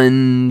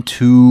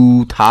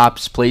 1-2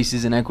 tops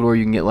places in Ecuador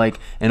you can get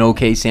an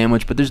okay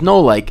sandwich, but there's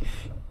no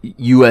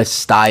U.S.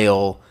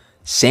 style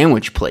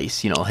sandwich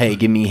place. Hey,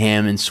 give me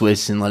ham and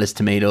Swiss and lettuce,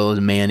 tomatoes,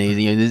 and mayonnaise.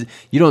 They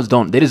just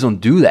don't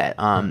do that.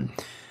 And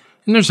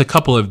there's a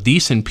couple of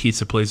decent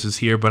pizza places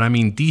here, but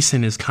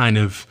decent is kind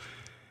of,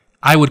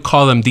 I would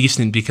call them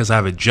decent because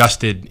I've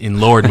adjusted and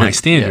lowered my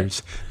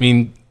standards.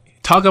 Yeah.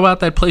 Talk about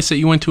that place that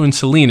you went to in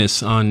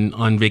Salinas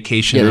on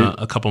vacation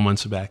a couple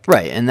months back.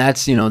 Right, and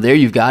that's, there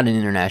you've got an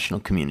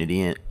international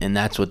community, and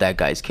that's what that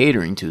guy's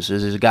catering to. So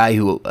there's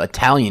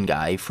Italian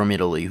guy from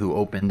Italy who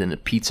opened in a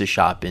pizza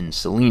shop in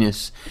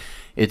Salinas.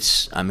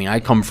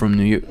 I come from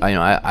New York.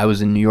 I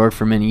was in New York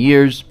for many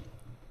years,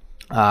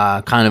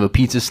 kind of a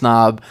pizza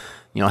snob.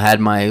 Had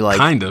my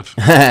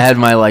had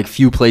my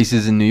few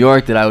places in New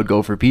York that I would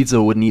go for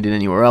pizza, wouldn't eat it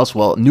anywhere else.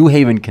 Well, New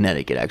Haven,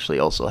 Connecticut actually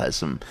also has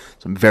some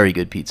very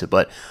good pizza,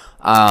 but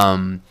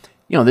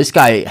this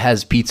guy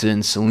has pizza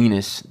in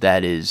Salinas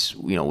that is,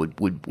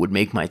 would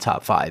make my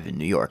top 5 in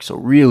New York. So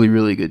really,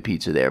 really good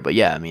pizza there. But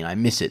yeah, I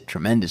miss it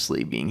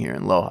tremendously being here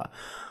in Loja.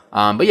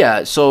 But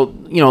yeah, so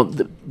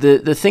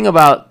the thing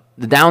about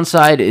the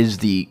downside is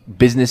the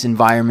business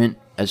environment.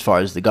 As far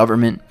as the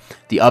government,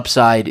 the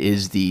upside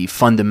is the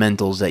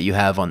fundamentals that you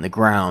have on the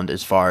ground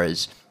as far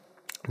as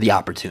the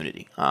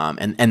opportunity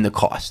and the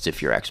costs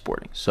if you're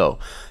exporting. So,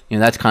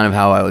 that's kind of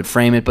how I would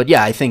frame it. But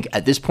yeah, I think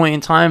at this point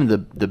in time,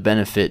 the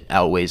benefit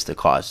outweighs the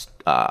cost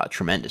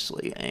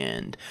tremendously.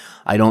 And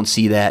I don't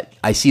see that.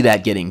 I see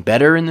that getting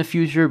better in the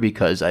future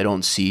because I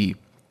don't see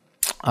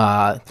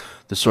the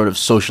sort of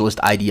socialist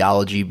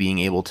ideology being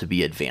able to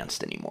be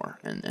advanced anymore.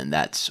 And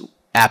that's...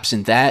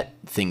 Absent that,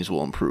 things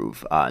will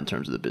improve in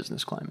terms of the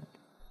business climate.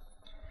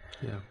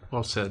 Yeah,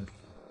 well said.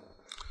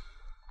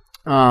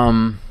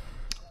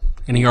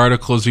 Any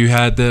articles you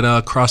had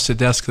that crossed the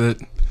desk that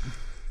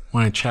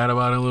want to chat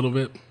about a little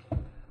bit?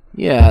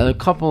 Yeah, a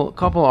couple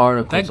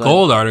articles. That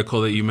gold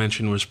article that you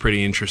mentioned was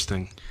pretty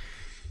interesting.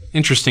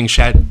 Interesting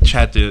chat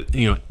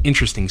to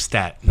interesting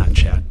stat, not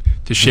chat,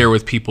 to share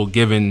with people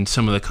given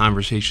some of the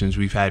conversations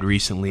we've had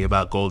recently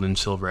about gold and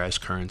silver as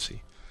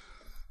currency.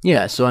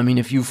 Yeah, so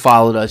if you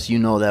followed us, you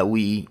know that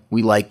we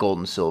like gold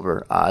and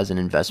silver as an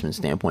investment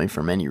standpoint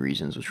for many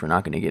reasons, which we're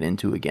not going to get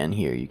into again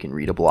here. You can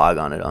read a blog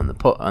on it on the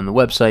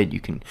website. You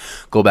can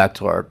go back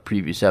to our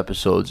previous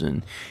episodes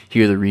and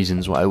hear the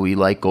reasons why we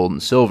like gold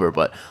and silver.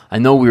 But I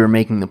know we were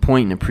making the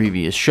point in a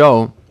previous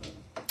show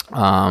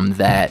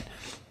that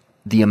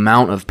the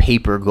amount of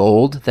paper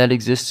gold that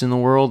exists in the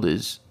world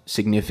is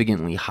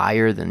significantly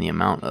higher than the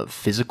amount of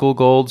physical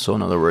gold. So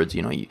in other words,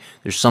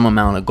 there's some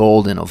amount of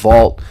gold in a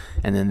vault,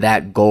 and then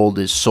that gold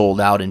is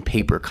sold out in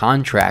paper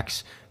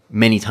contracts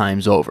many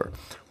times over.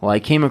 Well, I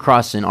came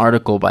across an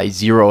article by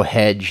Zero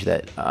Hedge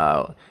that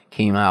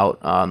came out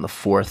on the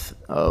 4th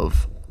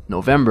of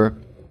November.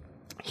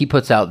 He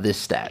puts out this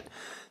stat.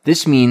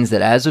 This means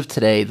that as of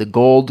today, the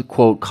gold,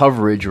 quote,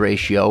 coverage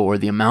ratio, or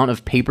the amount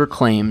of paper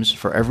claims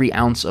for every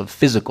ounce of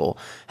physical,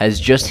 has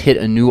just hit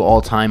a new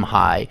all-time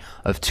high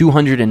of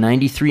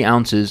 293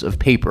 ounces of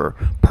paper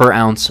per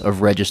ounce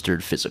of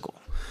registered physical.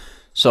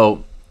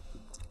 So,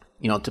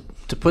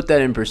 to put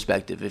that in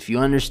perspective, if you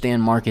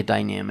understand market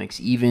dynamics,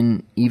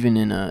 even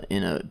in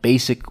a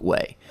basic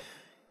way,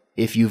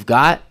 if you've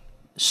got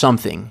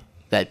something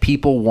that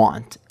people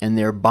want and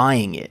they're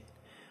buying it,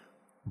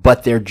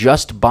 but they're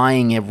just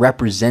buying a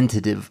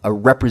representation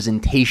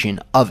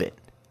of it,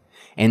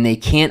 and they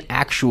can't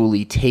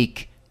actually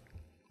take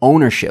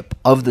ownership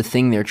of the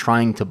thing they're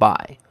trying to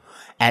buy,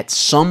 at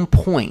some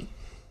point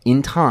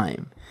in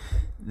time,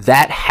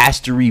 that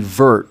has to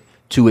revert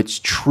to its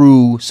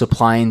true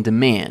supply and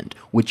demand,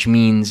 which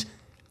means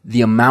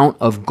the amount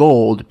of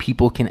gold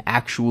people can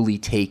actually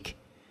take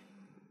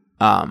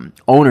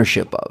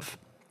ownership of,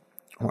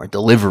 or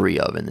delivery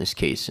of in this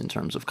case, in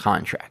terms of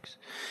contracts.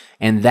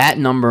 And that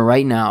number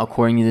right now,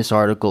 according to this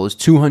article, is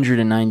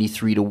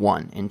 293 to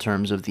 1 in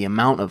terms of the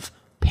amount of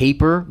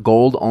paper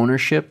gold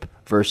ownership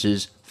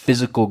versus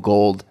physical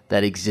gold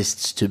that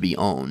exists to be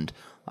owned,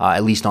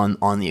 at least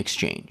on the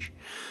exchange.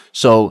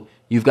 So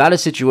you've got a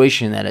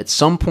situation that at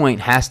some point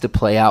has to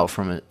play out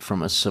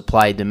from a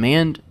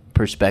supply-demand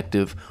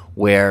perspective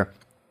where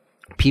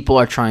people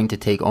are trying to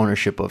take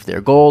ownership of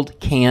their gold,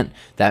 can't.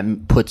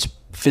 That puts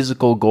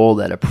physical gold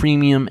at a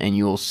premium, and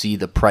you will see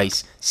the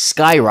price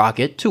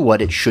skyrocket to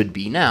what it should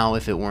be now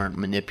if it weren't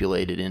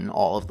manipulated in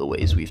all of the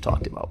ways we've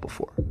talked about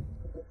before.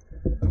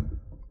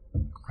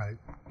 Right.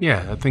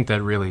 Yeah, I think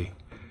that really,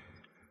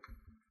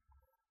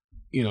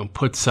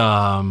 puts.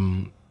 I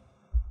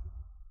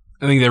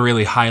think that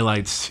really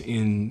highlights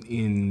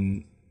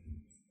in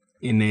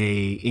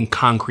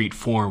concrete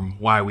form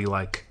why we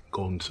like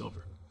gold and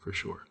silver, for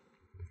sure.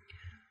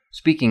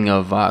 Speaking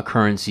of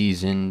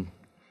currencies and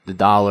the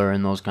dollar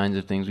and those kinds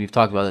of things, we've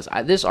talked about this.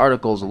 This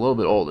article is a little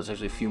bit old. It's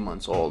actually a few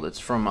months old. It's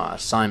from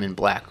Simon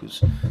Black,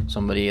 who's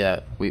somebody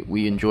that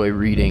we enjoy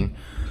reading.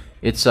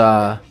 It's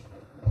I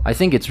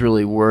think it's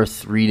really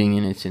worth reading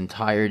in its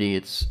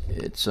entirety.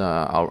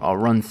 I'll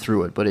run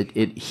through it, but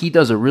he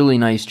does a really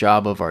nice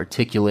job of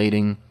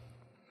articulating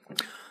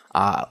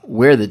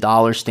where the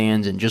dollar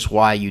stands and just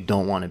why you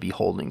don't want to be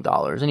holding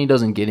dollars. And he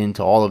doesn't get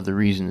into all of the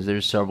reasons.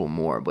 There's several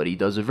more, but he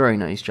does a very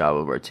nice job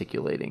of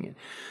articulating it.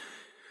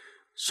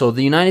 So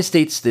the United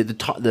States, the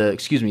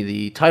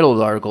title of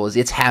the article is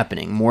 "It's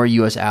Happening. More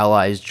U.S.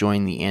 allies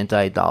join the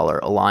anti-dollar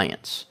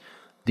alliance."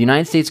 The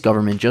United States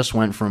government just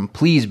went from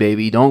 "please,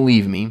 baby, don't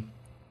leave me"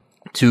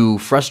 to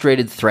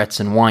frustrated threats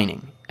and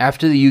whining.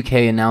 After the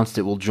UK announced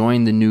it will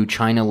join the new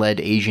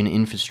China-led Asian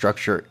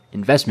Infrastructure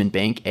Investment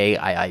Bank,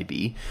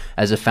 AIIB,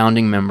 as a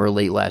founding member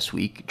late last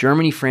week,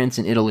 Germany, France,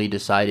 and Italy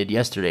decided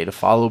yesterday to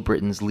follow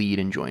Britain's lead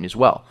and join as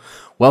well.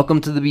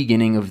 Welcome to the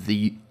beginning of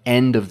the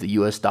end of the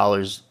U.S.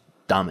 dollar's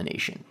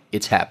domination.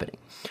 It's happening.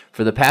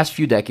 For the past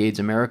few decades,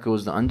 America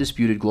was the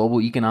undisputed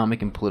global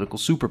economic and political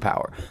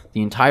superpower.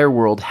 The entire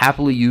world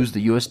happily used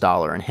the U.S.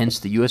 dollar and hence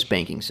the U.S.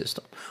 banking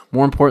system.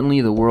 More importantly,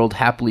 the world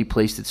happily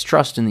placed its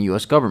trust in the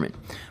U.S. government.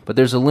 But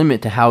there's a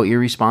limit to how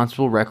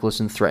irresponsible,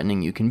 reckless, and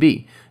threatening you can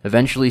be.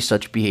 Eventually,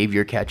 such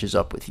behavior catches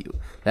up with you.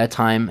 That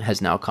time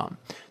has now come.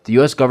 The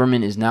U.S.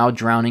 government is now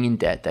drowning in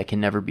debt that can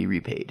never be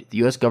repaid. The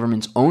U.S.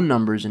 government's own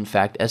numbers, in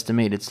fact,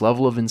 estimate its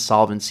level of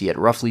insolvency at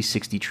roughly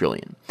 $60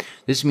 trillion.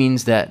 This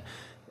means that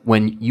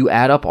when you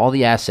add up all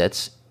the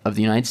assets of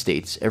the United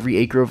States, every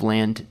acre of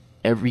land,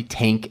 every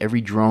tank,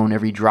 every drone,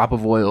 every drop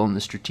of oil in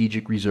the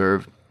strategic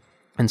reserve,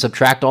 and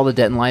subtract all the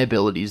debt and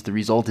liabilities, the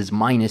result is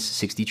minus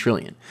 $60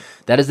 trillion.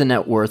 That is the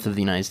net worth of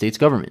the United States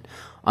government.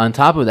 On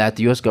top of that,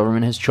 the U.S.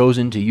 government has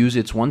chosen to use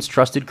its once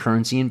trusted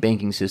currency and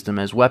banking system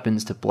as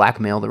weapons to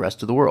blackmail the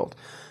rest of the world.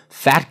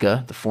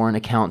 FATCA, the Foreign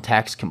Account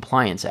Tax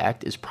Compliance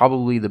Act, is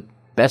probably the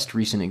best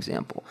recent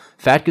example.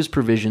 FATCA's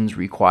provisions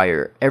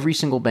require every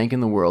single bank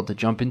in the world to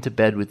jump into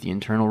bed with the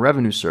Internal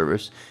Revenue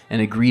Service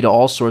and agree to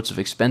all sorts of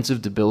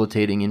expensive,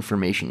 debilitating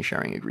information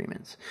sharing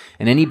agreements.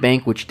 And any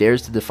bank which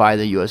dares to defy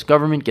the U.S.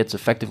 government gets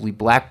effectively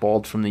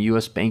blackballed from the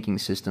U.S. banking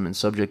system and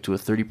subject to a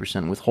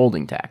 30%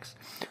 withholding tax.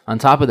 On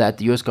top of that,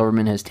 the U.S.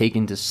 government has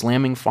taken to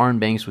slamming foreign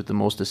banks with the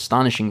most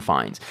astonishing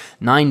fines.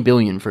 $9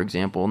 billion, for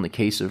example, in the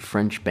case of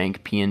French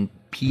bank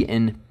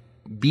BNP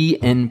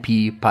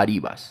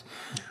Paribas.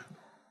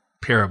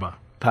 Paribas.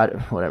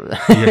 Whatever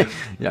that.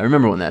 Yeah, I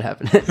remember when that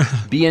happened.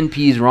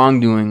 BNP's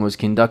wrongdoing was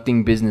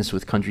conducting business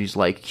with countries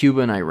like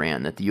Cuba and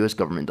Iran that the U.S.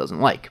 government doesn't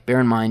like. Bear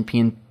in mind,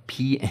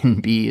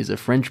 PNB is a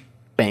French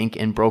bank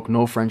and broke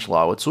no French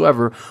law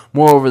whatsoever.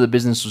 Moreover, the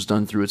business was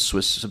done through its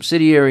Swiss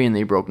subsidiary, and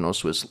they broke no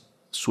Swiss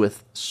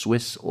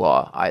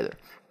law either.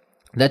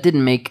 That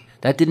didn't make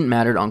That didn't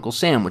matter to Uncle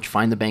Sam, which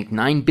fined the bank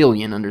 $9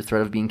 billion under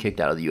threat of being kicked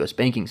out of the U.S.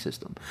 banking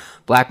system.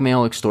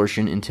 Blackmail,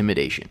 extortion,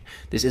 intimidation.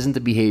 This isn't the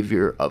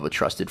behavior of a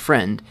trusted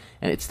friend,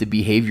 and it's the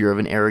behavior of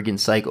an arrogant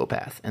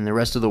psychopath, and the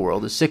rest of the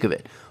world is sick of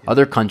it.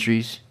 Other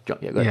countries... Go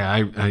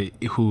ahead.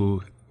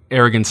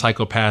 Arrogant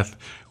psychopath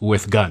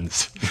with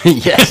guns.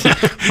 Yes,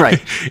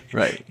 right.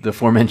 The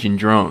aforementioned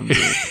drones.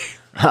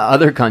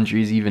 Other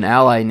countries, even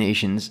allied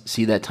nations,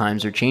 see that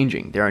times are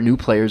changing. There are new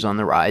players on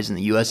the rise, and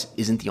the U.S.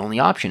 isn't the only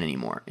option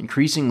anymore.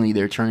 Increasingly,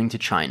 they're turning to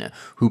China,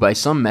 who by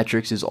some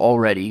metrics is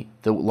already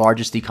the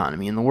largest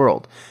economy in the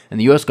world, and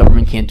the U.S.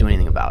 government can't do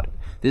anything about it.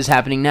 This is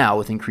happening now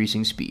with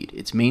increasing speed.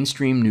 It's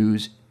mainstream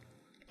news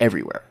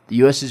everywhere. The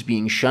U.S. is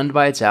being shunned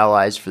by its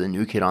allies for the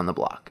new kid on the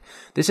block.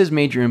 This has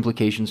major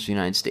implications for the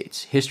United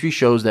States. History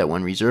shows that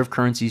when reserve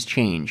currencies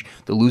change,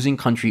 the losing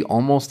country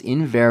almost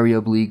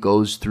invariably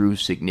goes through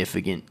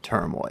significant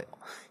turmoil.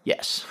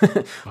 Yes,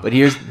 but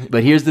here's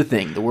the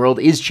thing. The world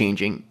is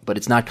changing, but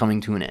it's not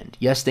coming to an end.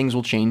 Yes, things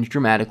will change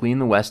dramatically in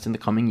the West in the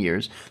coming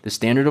years. The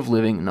standard of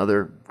living,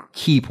 another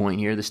key point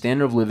here, the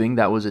standard of living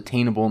that was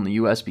attainable in the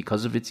U.S.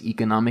 because of its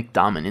economic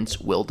dominance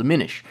will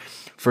diminish.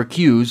 For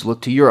cues,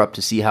 look to Europe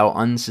to see how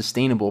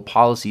unsustainable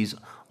policies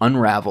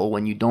unravel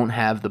when you don't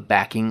have the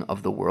backing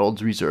of the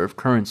world's reserve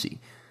currency.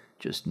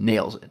 Just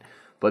nails it.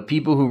 But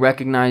people who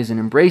recognize and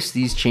embrace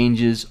these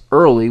changes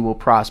early will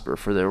prosper,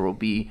 for there will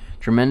be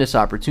tremendous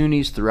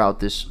opportunities throughout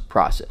this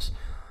process.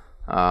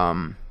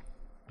 And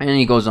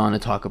he goes on to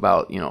talk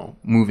about,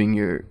 moving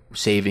your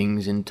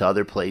savings into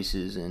other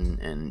places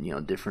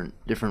and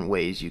different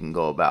ways you can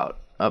go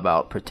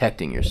about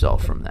protecting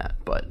yourself from that.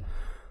 But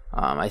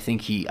I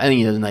think he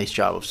does a nice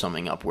job of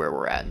summing up where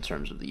we're at in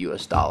terms of the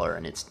U.S. dollar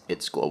and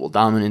its global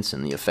dominance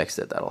and the effects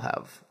that'll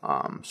have,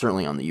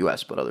 certainly on the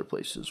U.S., but other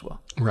places as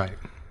well. Right.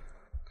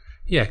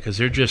 Yeah, because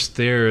they're just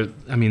there.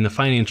 I mean, the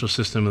financial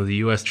system of the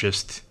U.S.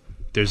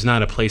 there's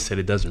not a place that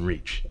it doesn't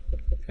reach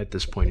at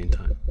this point in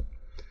time.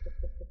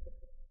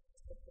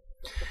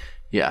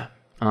 Yeah.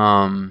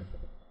 Another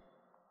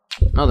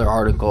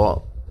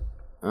article,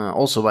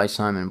 also by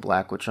Simon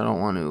Black, which I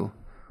don't want to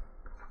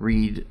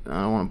read.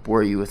 I don't want to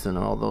bore you with it,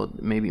 although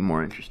it may be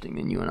more interesting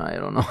than you and I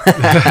don't know.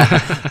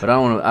 But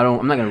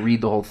I'm not going to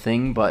read the whole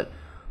thing, but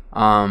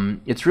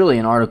it's really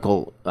an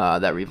article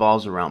that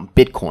revolves around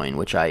Bitcoin,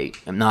 which I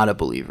am not a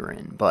believer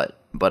in, but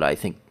I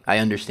think I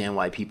understand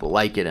why people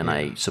like it, and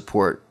I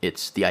support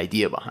the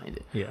idea behind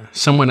it. Yeah.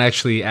 Someone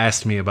actually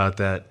asked me about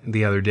that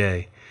the other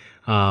day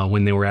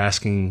when they were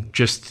asking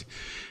just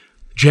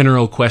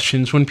general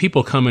questions. When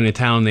people come into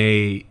town,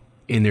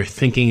 they're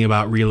thinking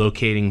about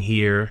relocating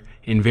here.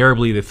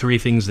 Invariably, the three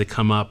things that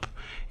come up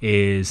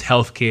is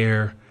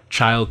healthcare,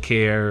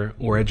 childcare,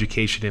 or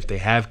education if they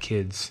have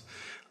kids,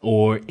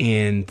 or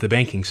in the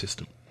banking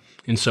system.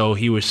 And so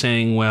he was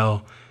saying,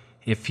 well,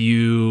 if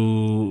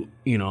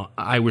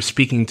I was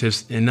speaking to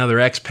another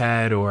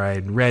expat, or I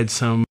had read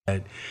some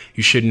that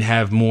you shouldn't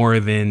have more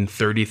than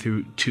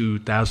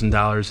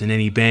 $32,000 in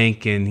any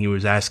bank, and he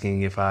was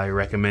asking if I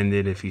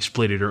recommended if he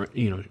split it, or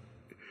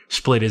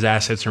split his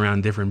assets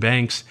around different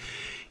banks.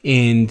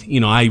 And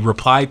I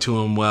replied to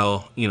him,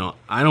 well,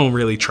 I don't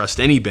really trust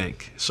any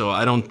bank, so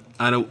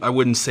I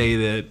wouldn't say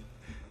that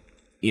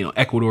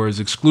Ecuador is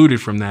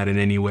excluded from that in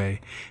any way.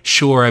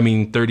 Sure, I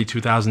mean,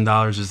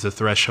 $32,000 is the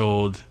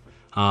threshold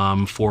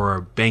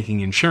for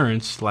banking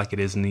insurance, like it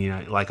is in the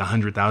like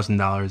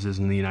 $100,000 is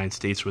in the United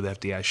States with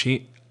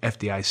FDIC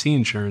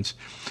insurance.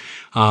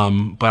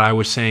 But I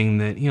was saying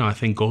that I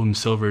think gold and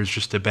silver is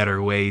just a better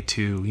way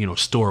to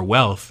store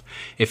wealth.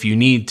 If you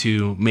need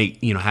to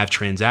make have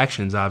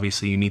transactions,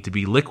 obviously you need to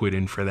be liquid,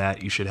 and for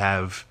that you should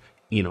have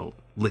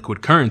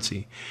liquid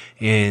currency,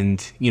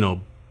 and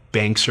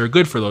banks are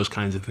good for those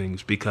kinds of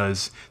things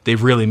because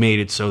they've really made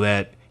it so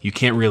that you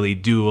can't really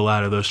do a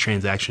lot of those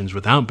transactions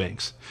without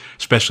banks,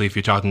 especially if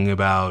you're talking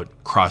about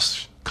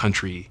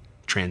cross-country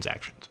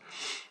transactions.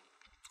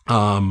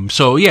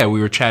 So yeah,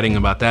 we were chatting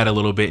about that a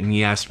little bit, and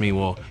he asked me,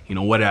 well,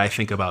 what did I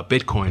think about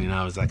Bitcoin? And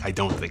I was like, I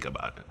don't think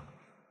about it.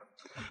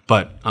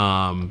 But,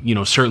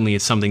 certainly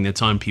it's something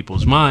that's on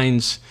people's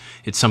minds.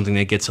 It's something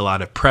that gets a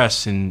lot of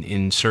press,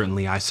 and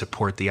certainly I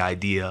support the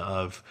idea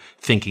of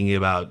thinking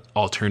about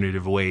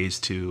alternative ways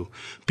to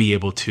be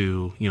able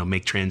to,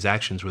 make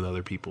transactions with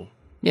other people.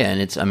 Yeah,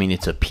 and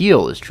its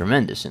appeal is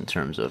tremendous in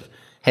terms of,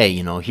 hey,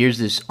 here's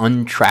this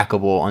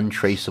untrackable,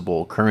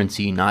 untraceable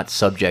currency not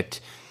subject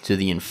to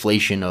the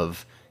inflation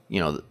of,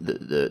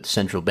 the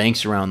central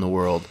banks around the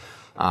world.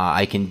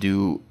 I can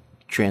do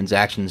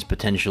transactions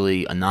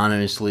potentially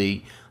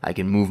anonymously. I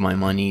can move my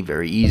money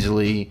very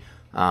easily.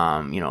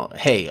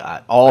 Hey,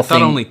 I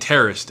thought only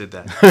terrorists did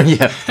that.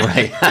 Yeah,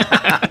 right.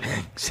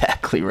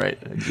 Exactly right.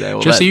 Exactly.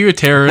 Well, Jesse, you're a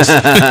terrorist.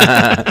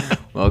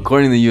 Well,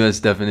 according to the U.S.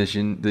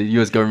 definition, the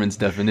U.S. government's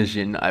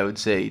definition, I would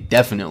say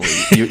definitely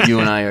you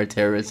and I are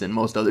terrorists, and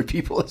most other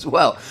people as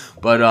well.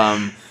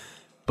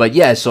 But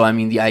yeah, so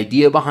the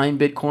idea behind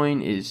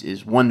Bitcoin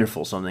is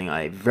wonderful, something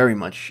I very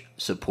much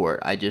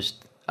support. I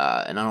just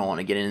and I don't want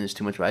to get into this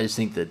too much, but I just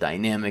think the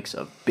dynamics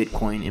of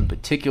Bitcoin in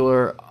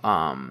particular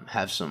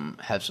have some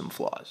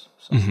flaws.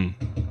 So.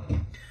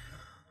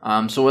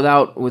 So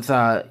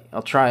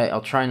I'll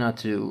try not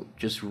to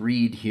just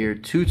read here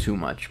too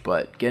much,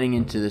 but getting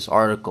into this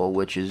article,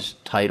 which is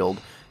titled,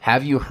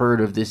 "Have you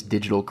heard of this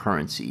digital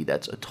currency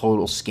that's a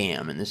total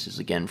scam?" And this is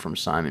again from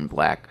Simon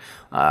Black,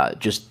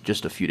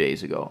 just a few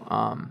days ago.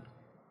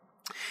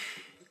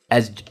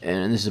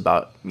 And this is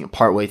about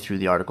partway through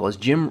the article. As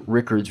Jim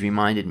Rickards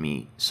reminded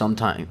me some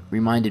time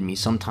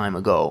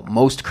ago,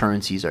 most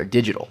currencies are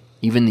digital,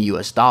 even the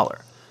U.S.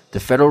 dollar. The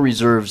Federal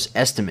Reserve's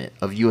estimate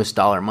of U.S.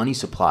 dollar money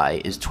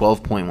supply is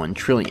 12.1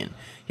 trillion,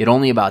 yet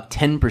only about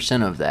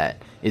 10% of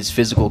that is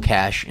physical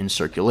cash in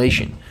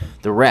circulation.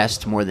 The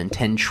rest, more than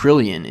 10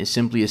 trillion, is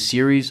simply a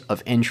series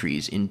of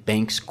entries in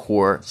banks'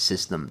 core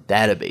system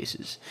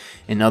databases.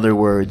 In other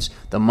words,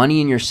 the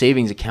money in your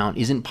savings account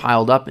isn't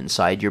piled up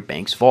inside your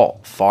bank's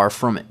vault. Far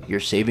from it.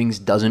 Your savings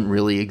doesn't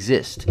really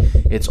exist.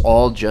 It's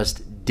all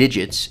just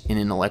digits in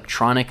an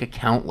electronic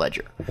account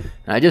ledger.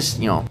 And I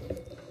just,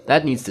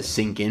 that needs to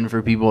sink in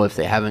for people if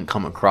they haven't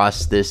come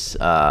across this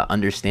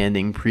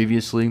understanding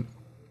previously.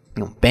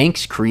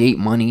 Banks create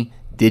money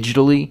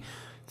digitally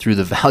through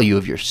the value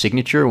of your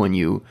signature when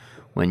you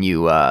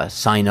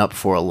sign up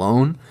for a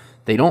loan.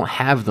 They don't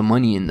have the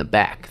money in the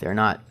back. They're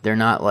not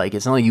like,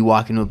 it's not like you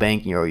walk into a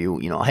bank and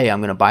hey, I'm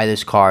going to buy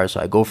this car,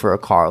 so I go for a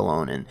car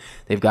loan, and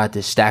they've got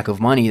this stack of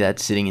money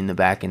that's sitting in the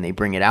back and they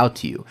bring it out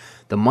to you.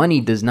 The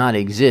money does not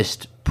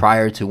exist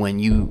prior to when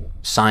you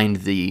signed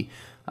the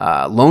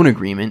loan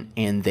agreement,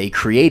 and they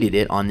created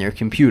it on their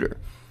computer.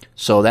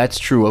 So that's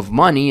true of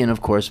money, and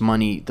of course, the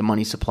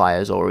money supply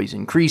is always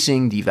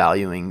increasing,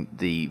 devaluing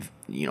the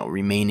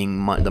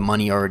the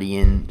money already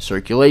in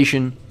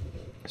circulation.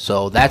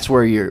 So that's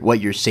where what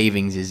your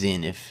savings is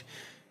in.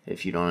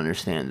 If you don't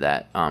understand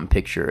that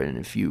picture, and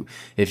if you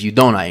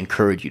don't, I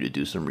encourage you to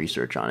do some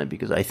research on it,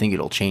 because I think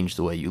it'll change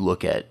the way you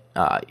look at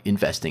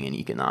investing in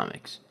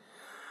economics.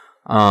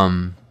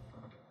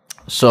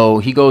 So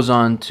he goes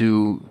on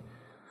to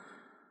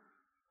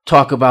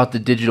talk about the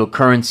digital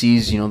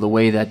currencies, the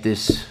way that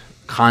this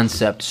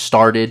concept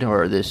started,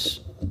 or this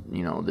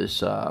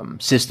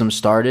system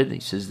started. He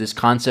says this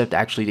concept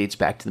actually dates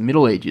back to the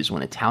Middle Ages,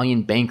 when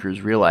Italian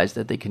bankers realized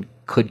that they could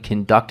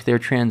conduct their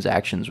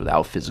transactions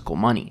without physical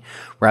money.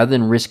 Rather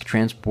than risk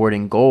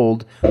transporting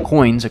gold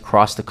coins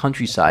across the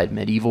countryside,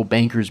 medieval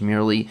bankers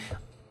merely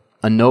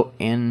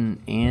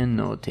annotated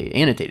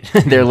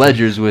their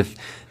ledgers with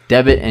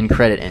debit and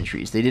credit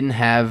entries. They didn't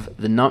have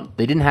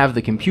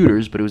the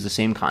computers, but it was the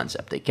same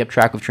concept. They kept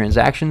track of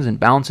transactions and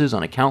balances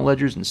on account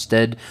ledgers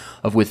instead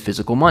of with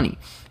physical money.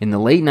 In the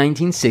late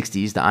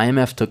 1960s, the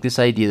IMF took this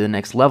idea to the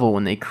next level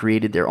when they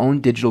created their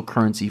own digital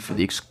currency for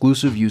the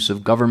exclusive use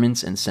of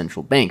governments and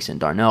central banks. And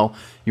Darnell,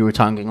 you were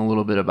talking a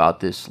little bit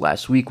about this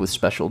last week with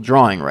special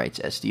drawing rights,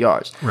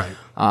 SDRs.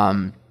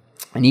 Right.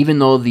 And even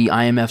though the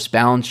IMF's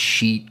balance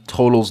sheet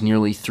totals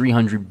nearly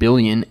 300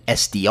 billion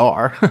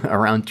SDR,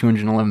 around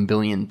 211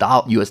 billion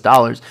US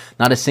dollars,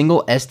 not a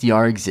single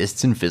SDR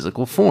exists in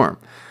physical form.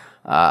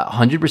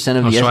 100%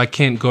 of the... So I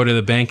can't go to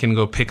the bank and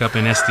go pick up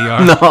an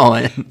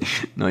SDR?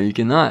 No, you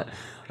cannot.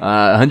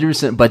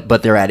 100%,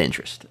 but they're at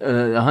interest.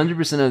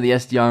 100% of the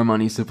SDR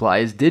money supply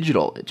is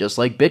digital, just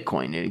like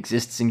Bitcoin. It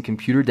exists in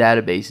computer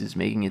databases,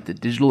 making it the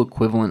digital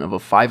equivalent of a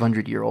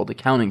 500-year-old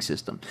accounting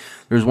system.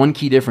 There's one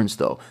key difference,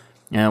 though.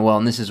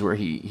 And this is where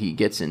he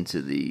gets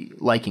into the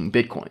liking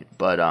Bitcoin,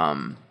 but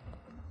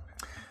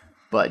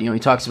he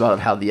talks about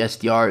how the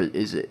SDR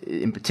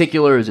in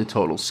particular is a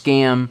total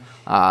scam.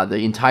 The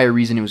entire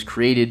reason it was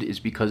created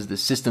is because the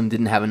system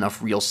didn't have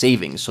enough real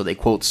savings, so they,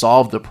 quote,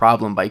 solved the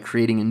problem by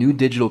creating a new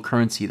digital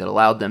currency that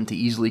allowed them to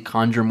easily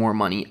conjure more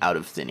money out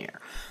of thin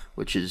air,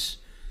 which is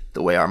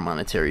the way our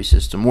monetary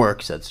system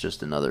works. That's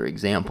just another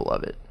example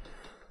of it.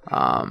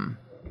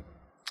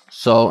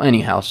 So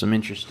anyhow, some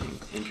interesting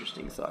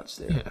thoughts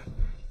there.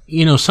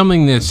 Yeah.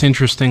 Something that's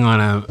interesting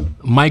on a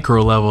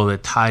micro level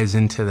that ties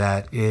into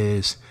that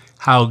is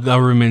how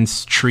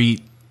governments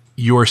treat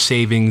your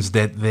savings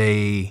that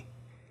they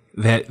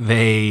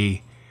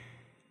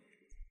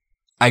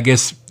I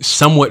guess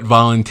somewhat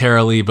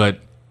voluntarily, but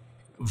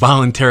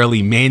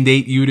voluntarily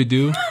mandate you to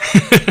do.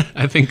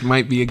 I think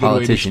might be a good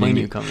way to explain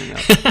it. Coming up.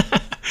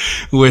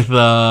 With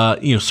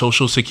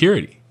Social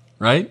Security,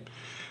 right?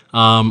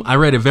 I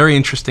read a very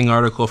interesting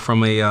article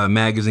from a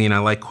magazine I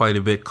like quite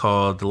a bit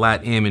called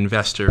LatAm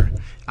Investor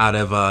out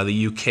of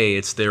the UK.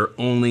 It's their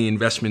only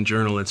investment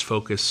journal that's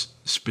focused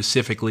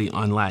specifically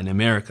on Latin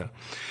America.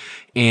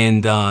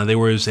 And there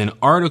was an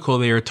article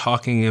there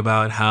talking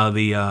about how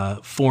the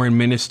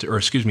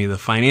the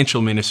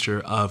financial minister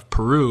of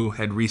Peru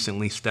had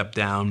recently stepped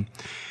down.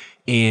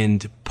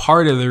 And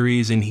part of the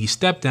reason he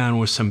stepped down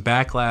was some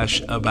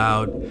backlash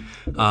about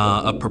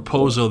a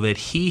proposal that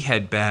he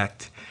had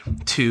backed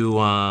to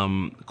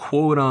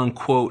quote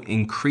unquote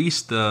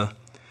increase the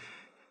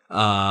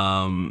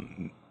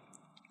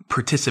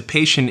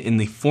participation in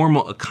the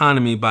formal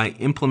economy by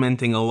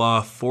implementing a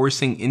law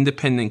forcing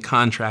independent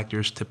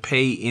contractors to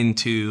pay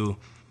into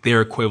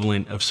their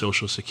equivalent of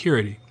Social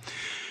Security.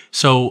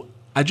 So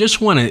I just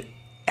want to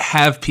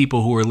have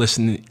people who are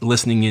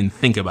listening in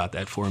think about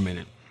that for a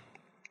minute.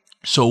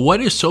 So what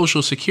is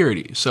Social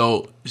Security?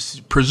 So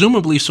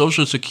presumably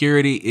Social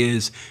Security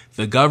is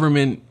the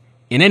government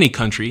in any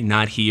country,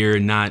 not here,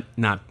 not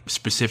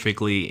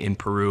specifically in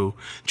Peru,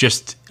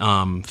 just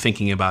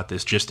thinking about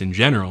this just in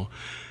general.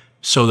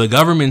 So the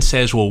government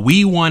says, well,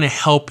 we want to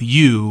help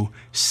you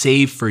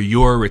save for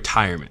your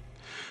retirement.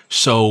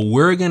 So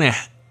we're going to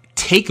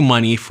take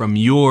money from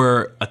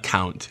your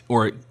account,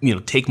 or,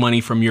 take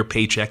money from your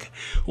paycheck,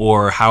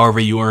 or however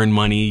you earn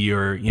money,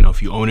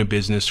 if you own a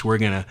business, we're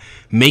going to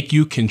make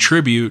you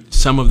contribute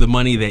some of the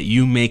money that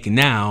you make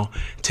now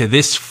to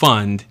this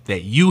fund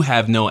that you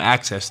have no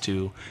access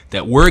to,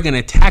 that we're going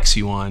to tax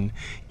you on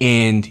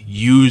and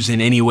use in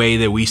any way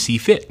that we see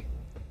fit.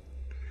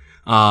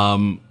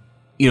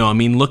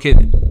 Look at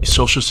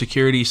Social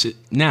Security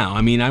now.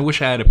 I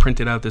wish I had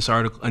printed out this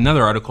article,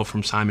 another article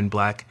from Simon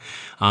Black,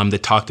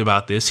 that talked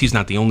about this. He's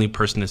not the only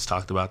person that's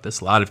talked about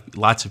this.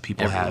 Lots of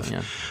people have.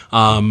 Yeah.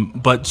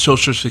 But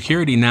Social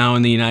Security now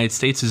in the United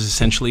States is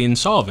essentially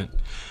insolvent.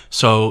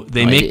 So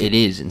it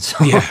is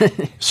insolvent.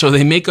 Yeah. So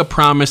they make a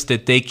promise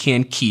that they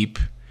can't keep.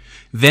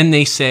 Then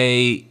they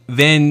say,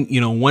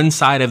 one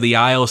side of the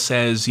aisle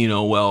says,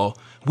 well,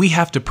 we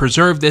have to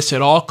preserve this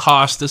at all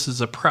costs. This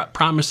is a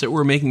promise that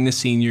we're making the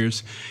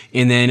seniors.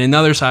 And then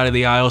another side of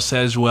the aisle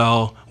says,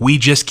 well, we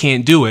just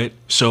can't do it.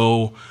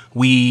 So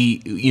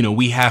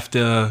we have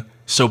to.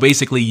 So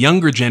basically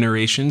younger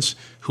generations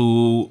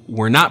who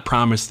were not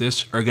promised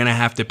this are going to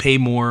have to pay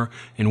more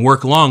and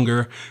work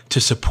longer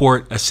to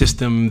support a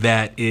system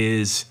that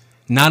is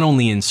not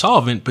only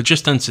insolvent, but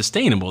just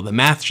unsustainable. The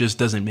math just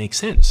doesn't make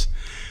sense.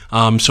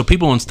 So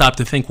people don't stop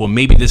to think, well,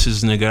 maybe this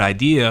isn't a good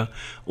idea,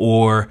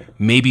 or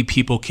maybe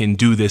people can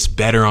do this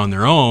better on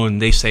their own.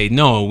 They say,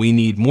 no, we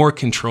need more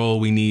control.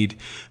 We need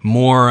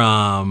more,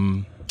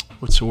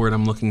 what's the word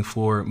I'm looking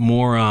for?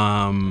 More,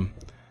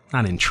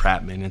 not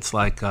entrapment. It's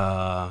like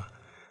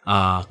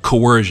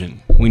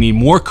coercion. We need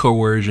more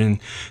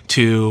coercion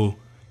to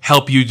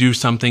help you do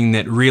something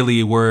that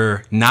really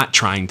we're not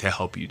trying to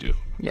help you do.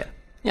 Yeah.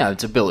 Yeah,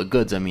 it's a bill of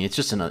goods. It's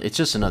just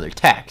another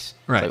tax.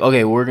 Right. Like,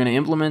 okay, we're going to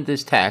implement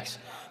this tax.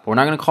 But we're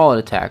not going to call it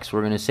a tax.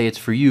 We're going to say it's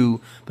for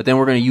you, but then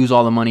we're going to use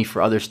all the money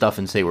for other stuff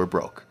and say we're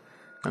broke.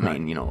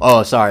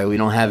 Oh, sorry, we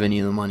don't have any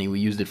of the money. We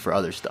used it for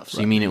other stuff.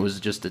 So you mean it was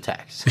just a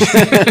tax?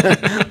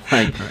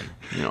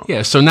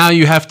 Yeah, so now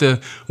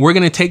we're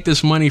going to take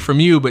this money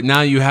from you, but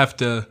now you have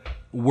to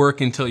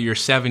work until you're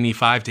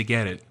 75 to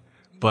get it.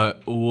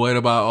 But what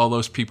about all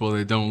those people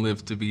that don't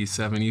live to be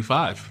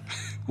 75?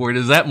 Where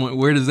does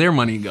their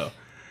money go?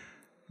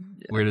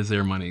 Where does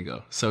their money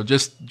go? So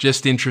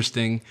just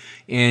interesting.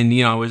 And,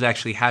 I was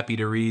actually happy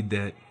to read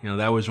that,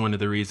 that was one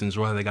of the reasons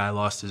why the guy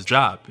lost his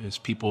job, is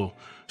people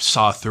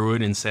saw through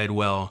it and said,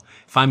 well,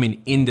 if I'm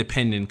an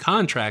independent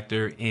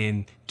contractor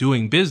and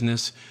doing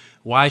business,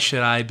 why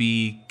should I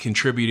be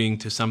contributing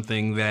to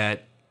something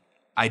that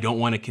I don't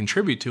want to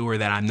contribute to, or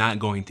that I'm not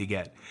going to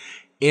get?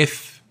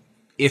 If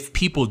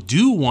people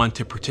do want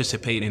to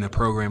participate in a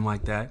program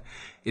like that,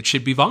 it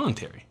should be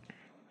voluntary.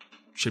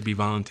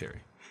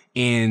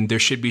 And there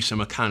should be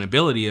some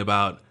accountability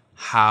about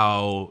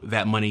how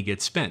that money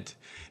gets spent.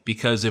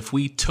 Because if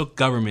we took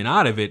government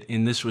out of it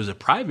and this was a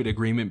private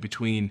agreement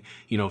between,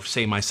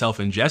 say myself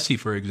and Jesse,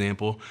 for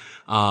example,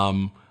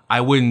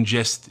 I wouldn't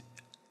just,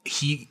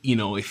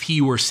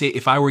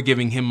 if I were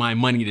giving him my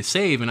money to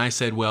save and I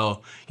said,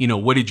 well,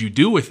 what did you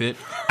do with it?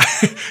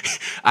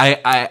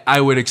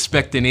 I would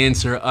expect an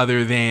answer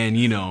other than,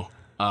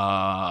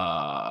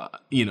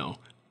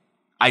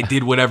 I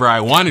did whatever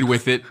I wanted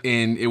with it,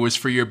 and it was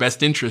for your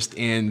best interest.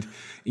 And,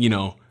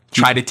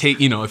 try to take,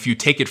 if you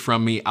take it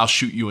from me, I'll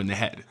shoot you in the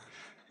head.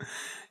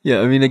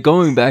 Yeah,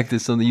 going back to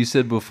something you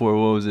said before,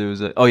 what was it?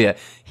 It was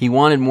he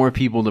wanted more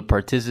people to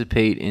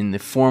participate in the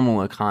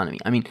formal economy.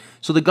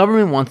 So the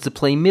government wants to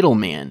play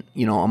middleman,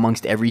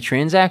 amongst every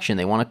transaction.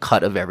 They want a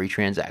cut of every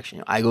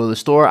transaction. I go to the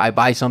store, I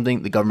buy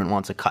something, the government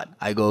wants a cut.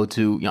 I go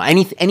to,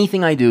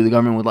 anything I do, the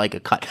government would like a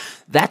cut.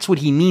 That's what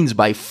he means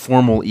by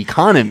formal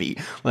economy.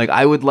 Like,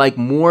 I would like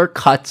more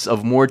cuts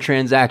of more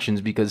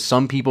transactions because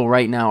some people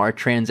right now are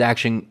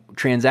transacting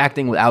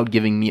without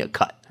giving me a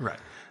cut. Right.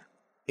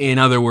 In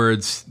other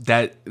words,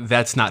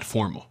 that's not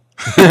formal.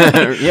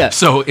 Yeah.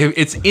 So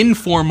it's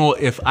informal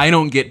if I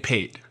don't get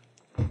paid.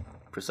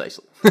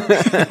 Precisely.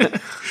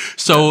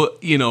 So,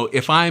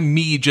 if I'm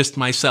me, just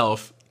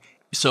myself,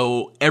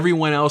 so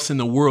everyone else in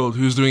the world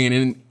who's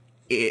doing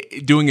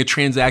a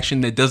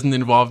transaction that doesn't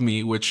involve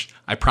me, which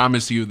I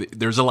promise you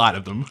there's a lot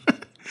of them,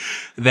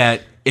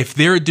 that if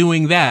they're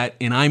doing that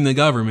and I'm the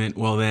government,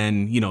 well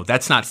then,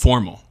 that's not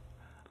formal.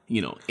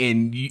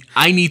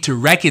 I need to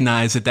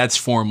recognize that that's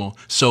formal.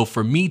 So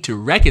for me to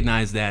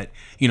recognize that,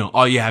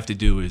 all you have to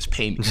do is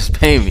pay me. Just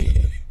pay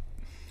me.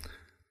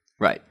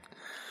 Right.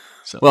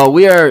 So. Well,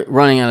 we are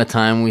running out of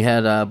time. We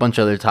had a bunch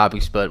of other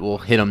topics, but we'll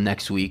hit them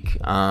next week.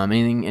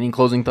 Any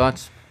closing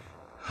thoughts?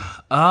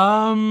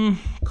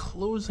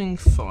 Closing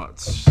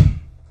thoughts.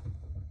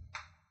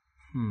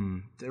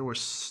 There was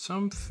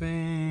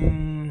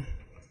something.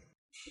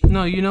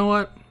 No, you know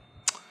what?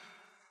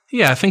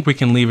 Yeah, I think we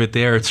can leave it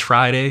there. It's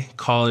Friday.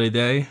 Call it a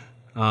day.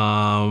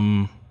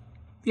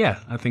 Yeah,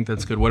 I think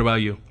that's good. What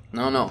about you?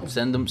 No,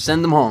 send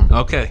them home.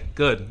 Okay,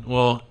 good.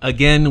 Well,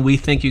 again, we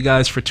thank you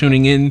guys for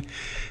tuning in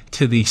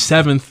to the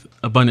 7th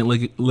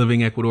Abundant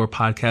Living Ecuador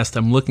podcast.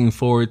 I'm looking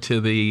forward to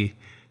the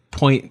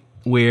point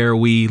where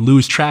we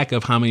lose track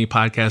of how many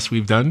podcasts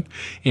we've done,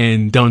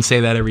 and don't say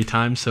that every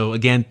time. So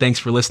again, thanks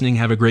for listening.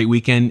 Have a great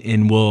weekend,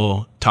 and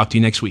we'll talk to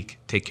you next week.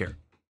 Take care.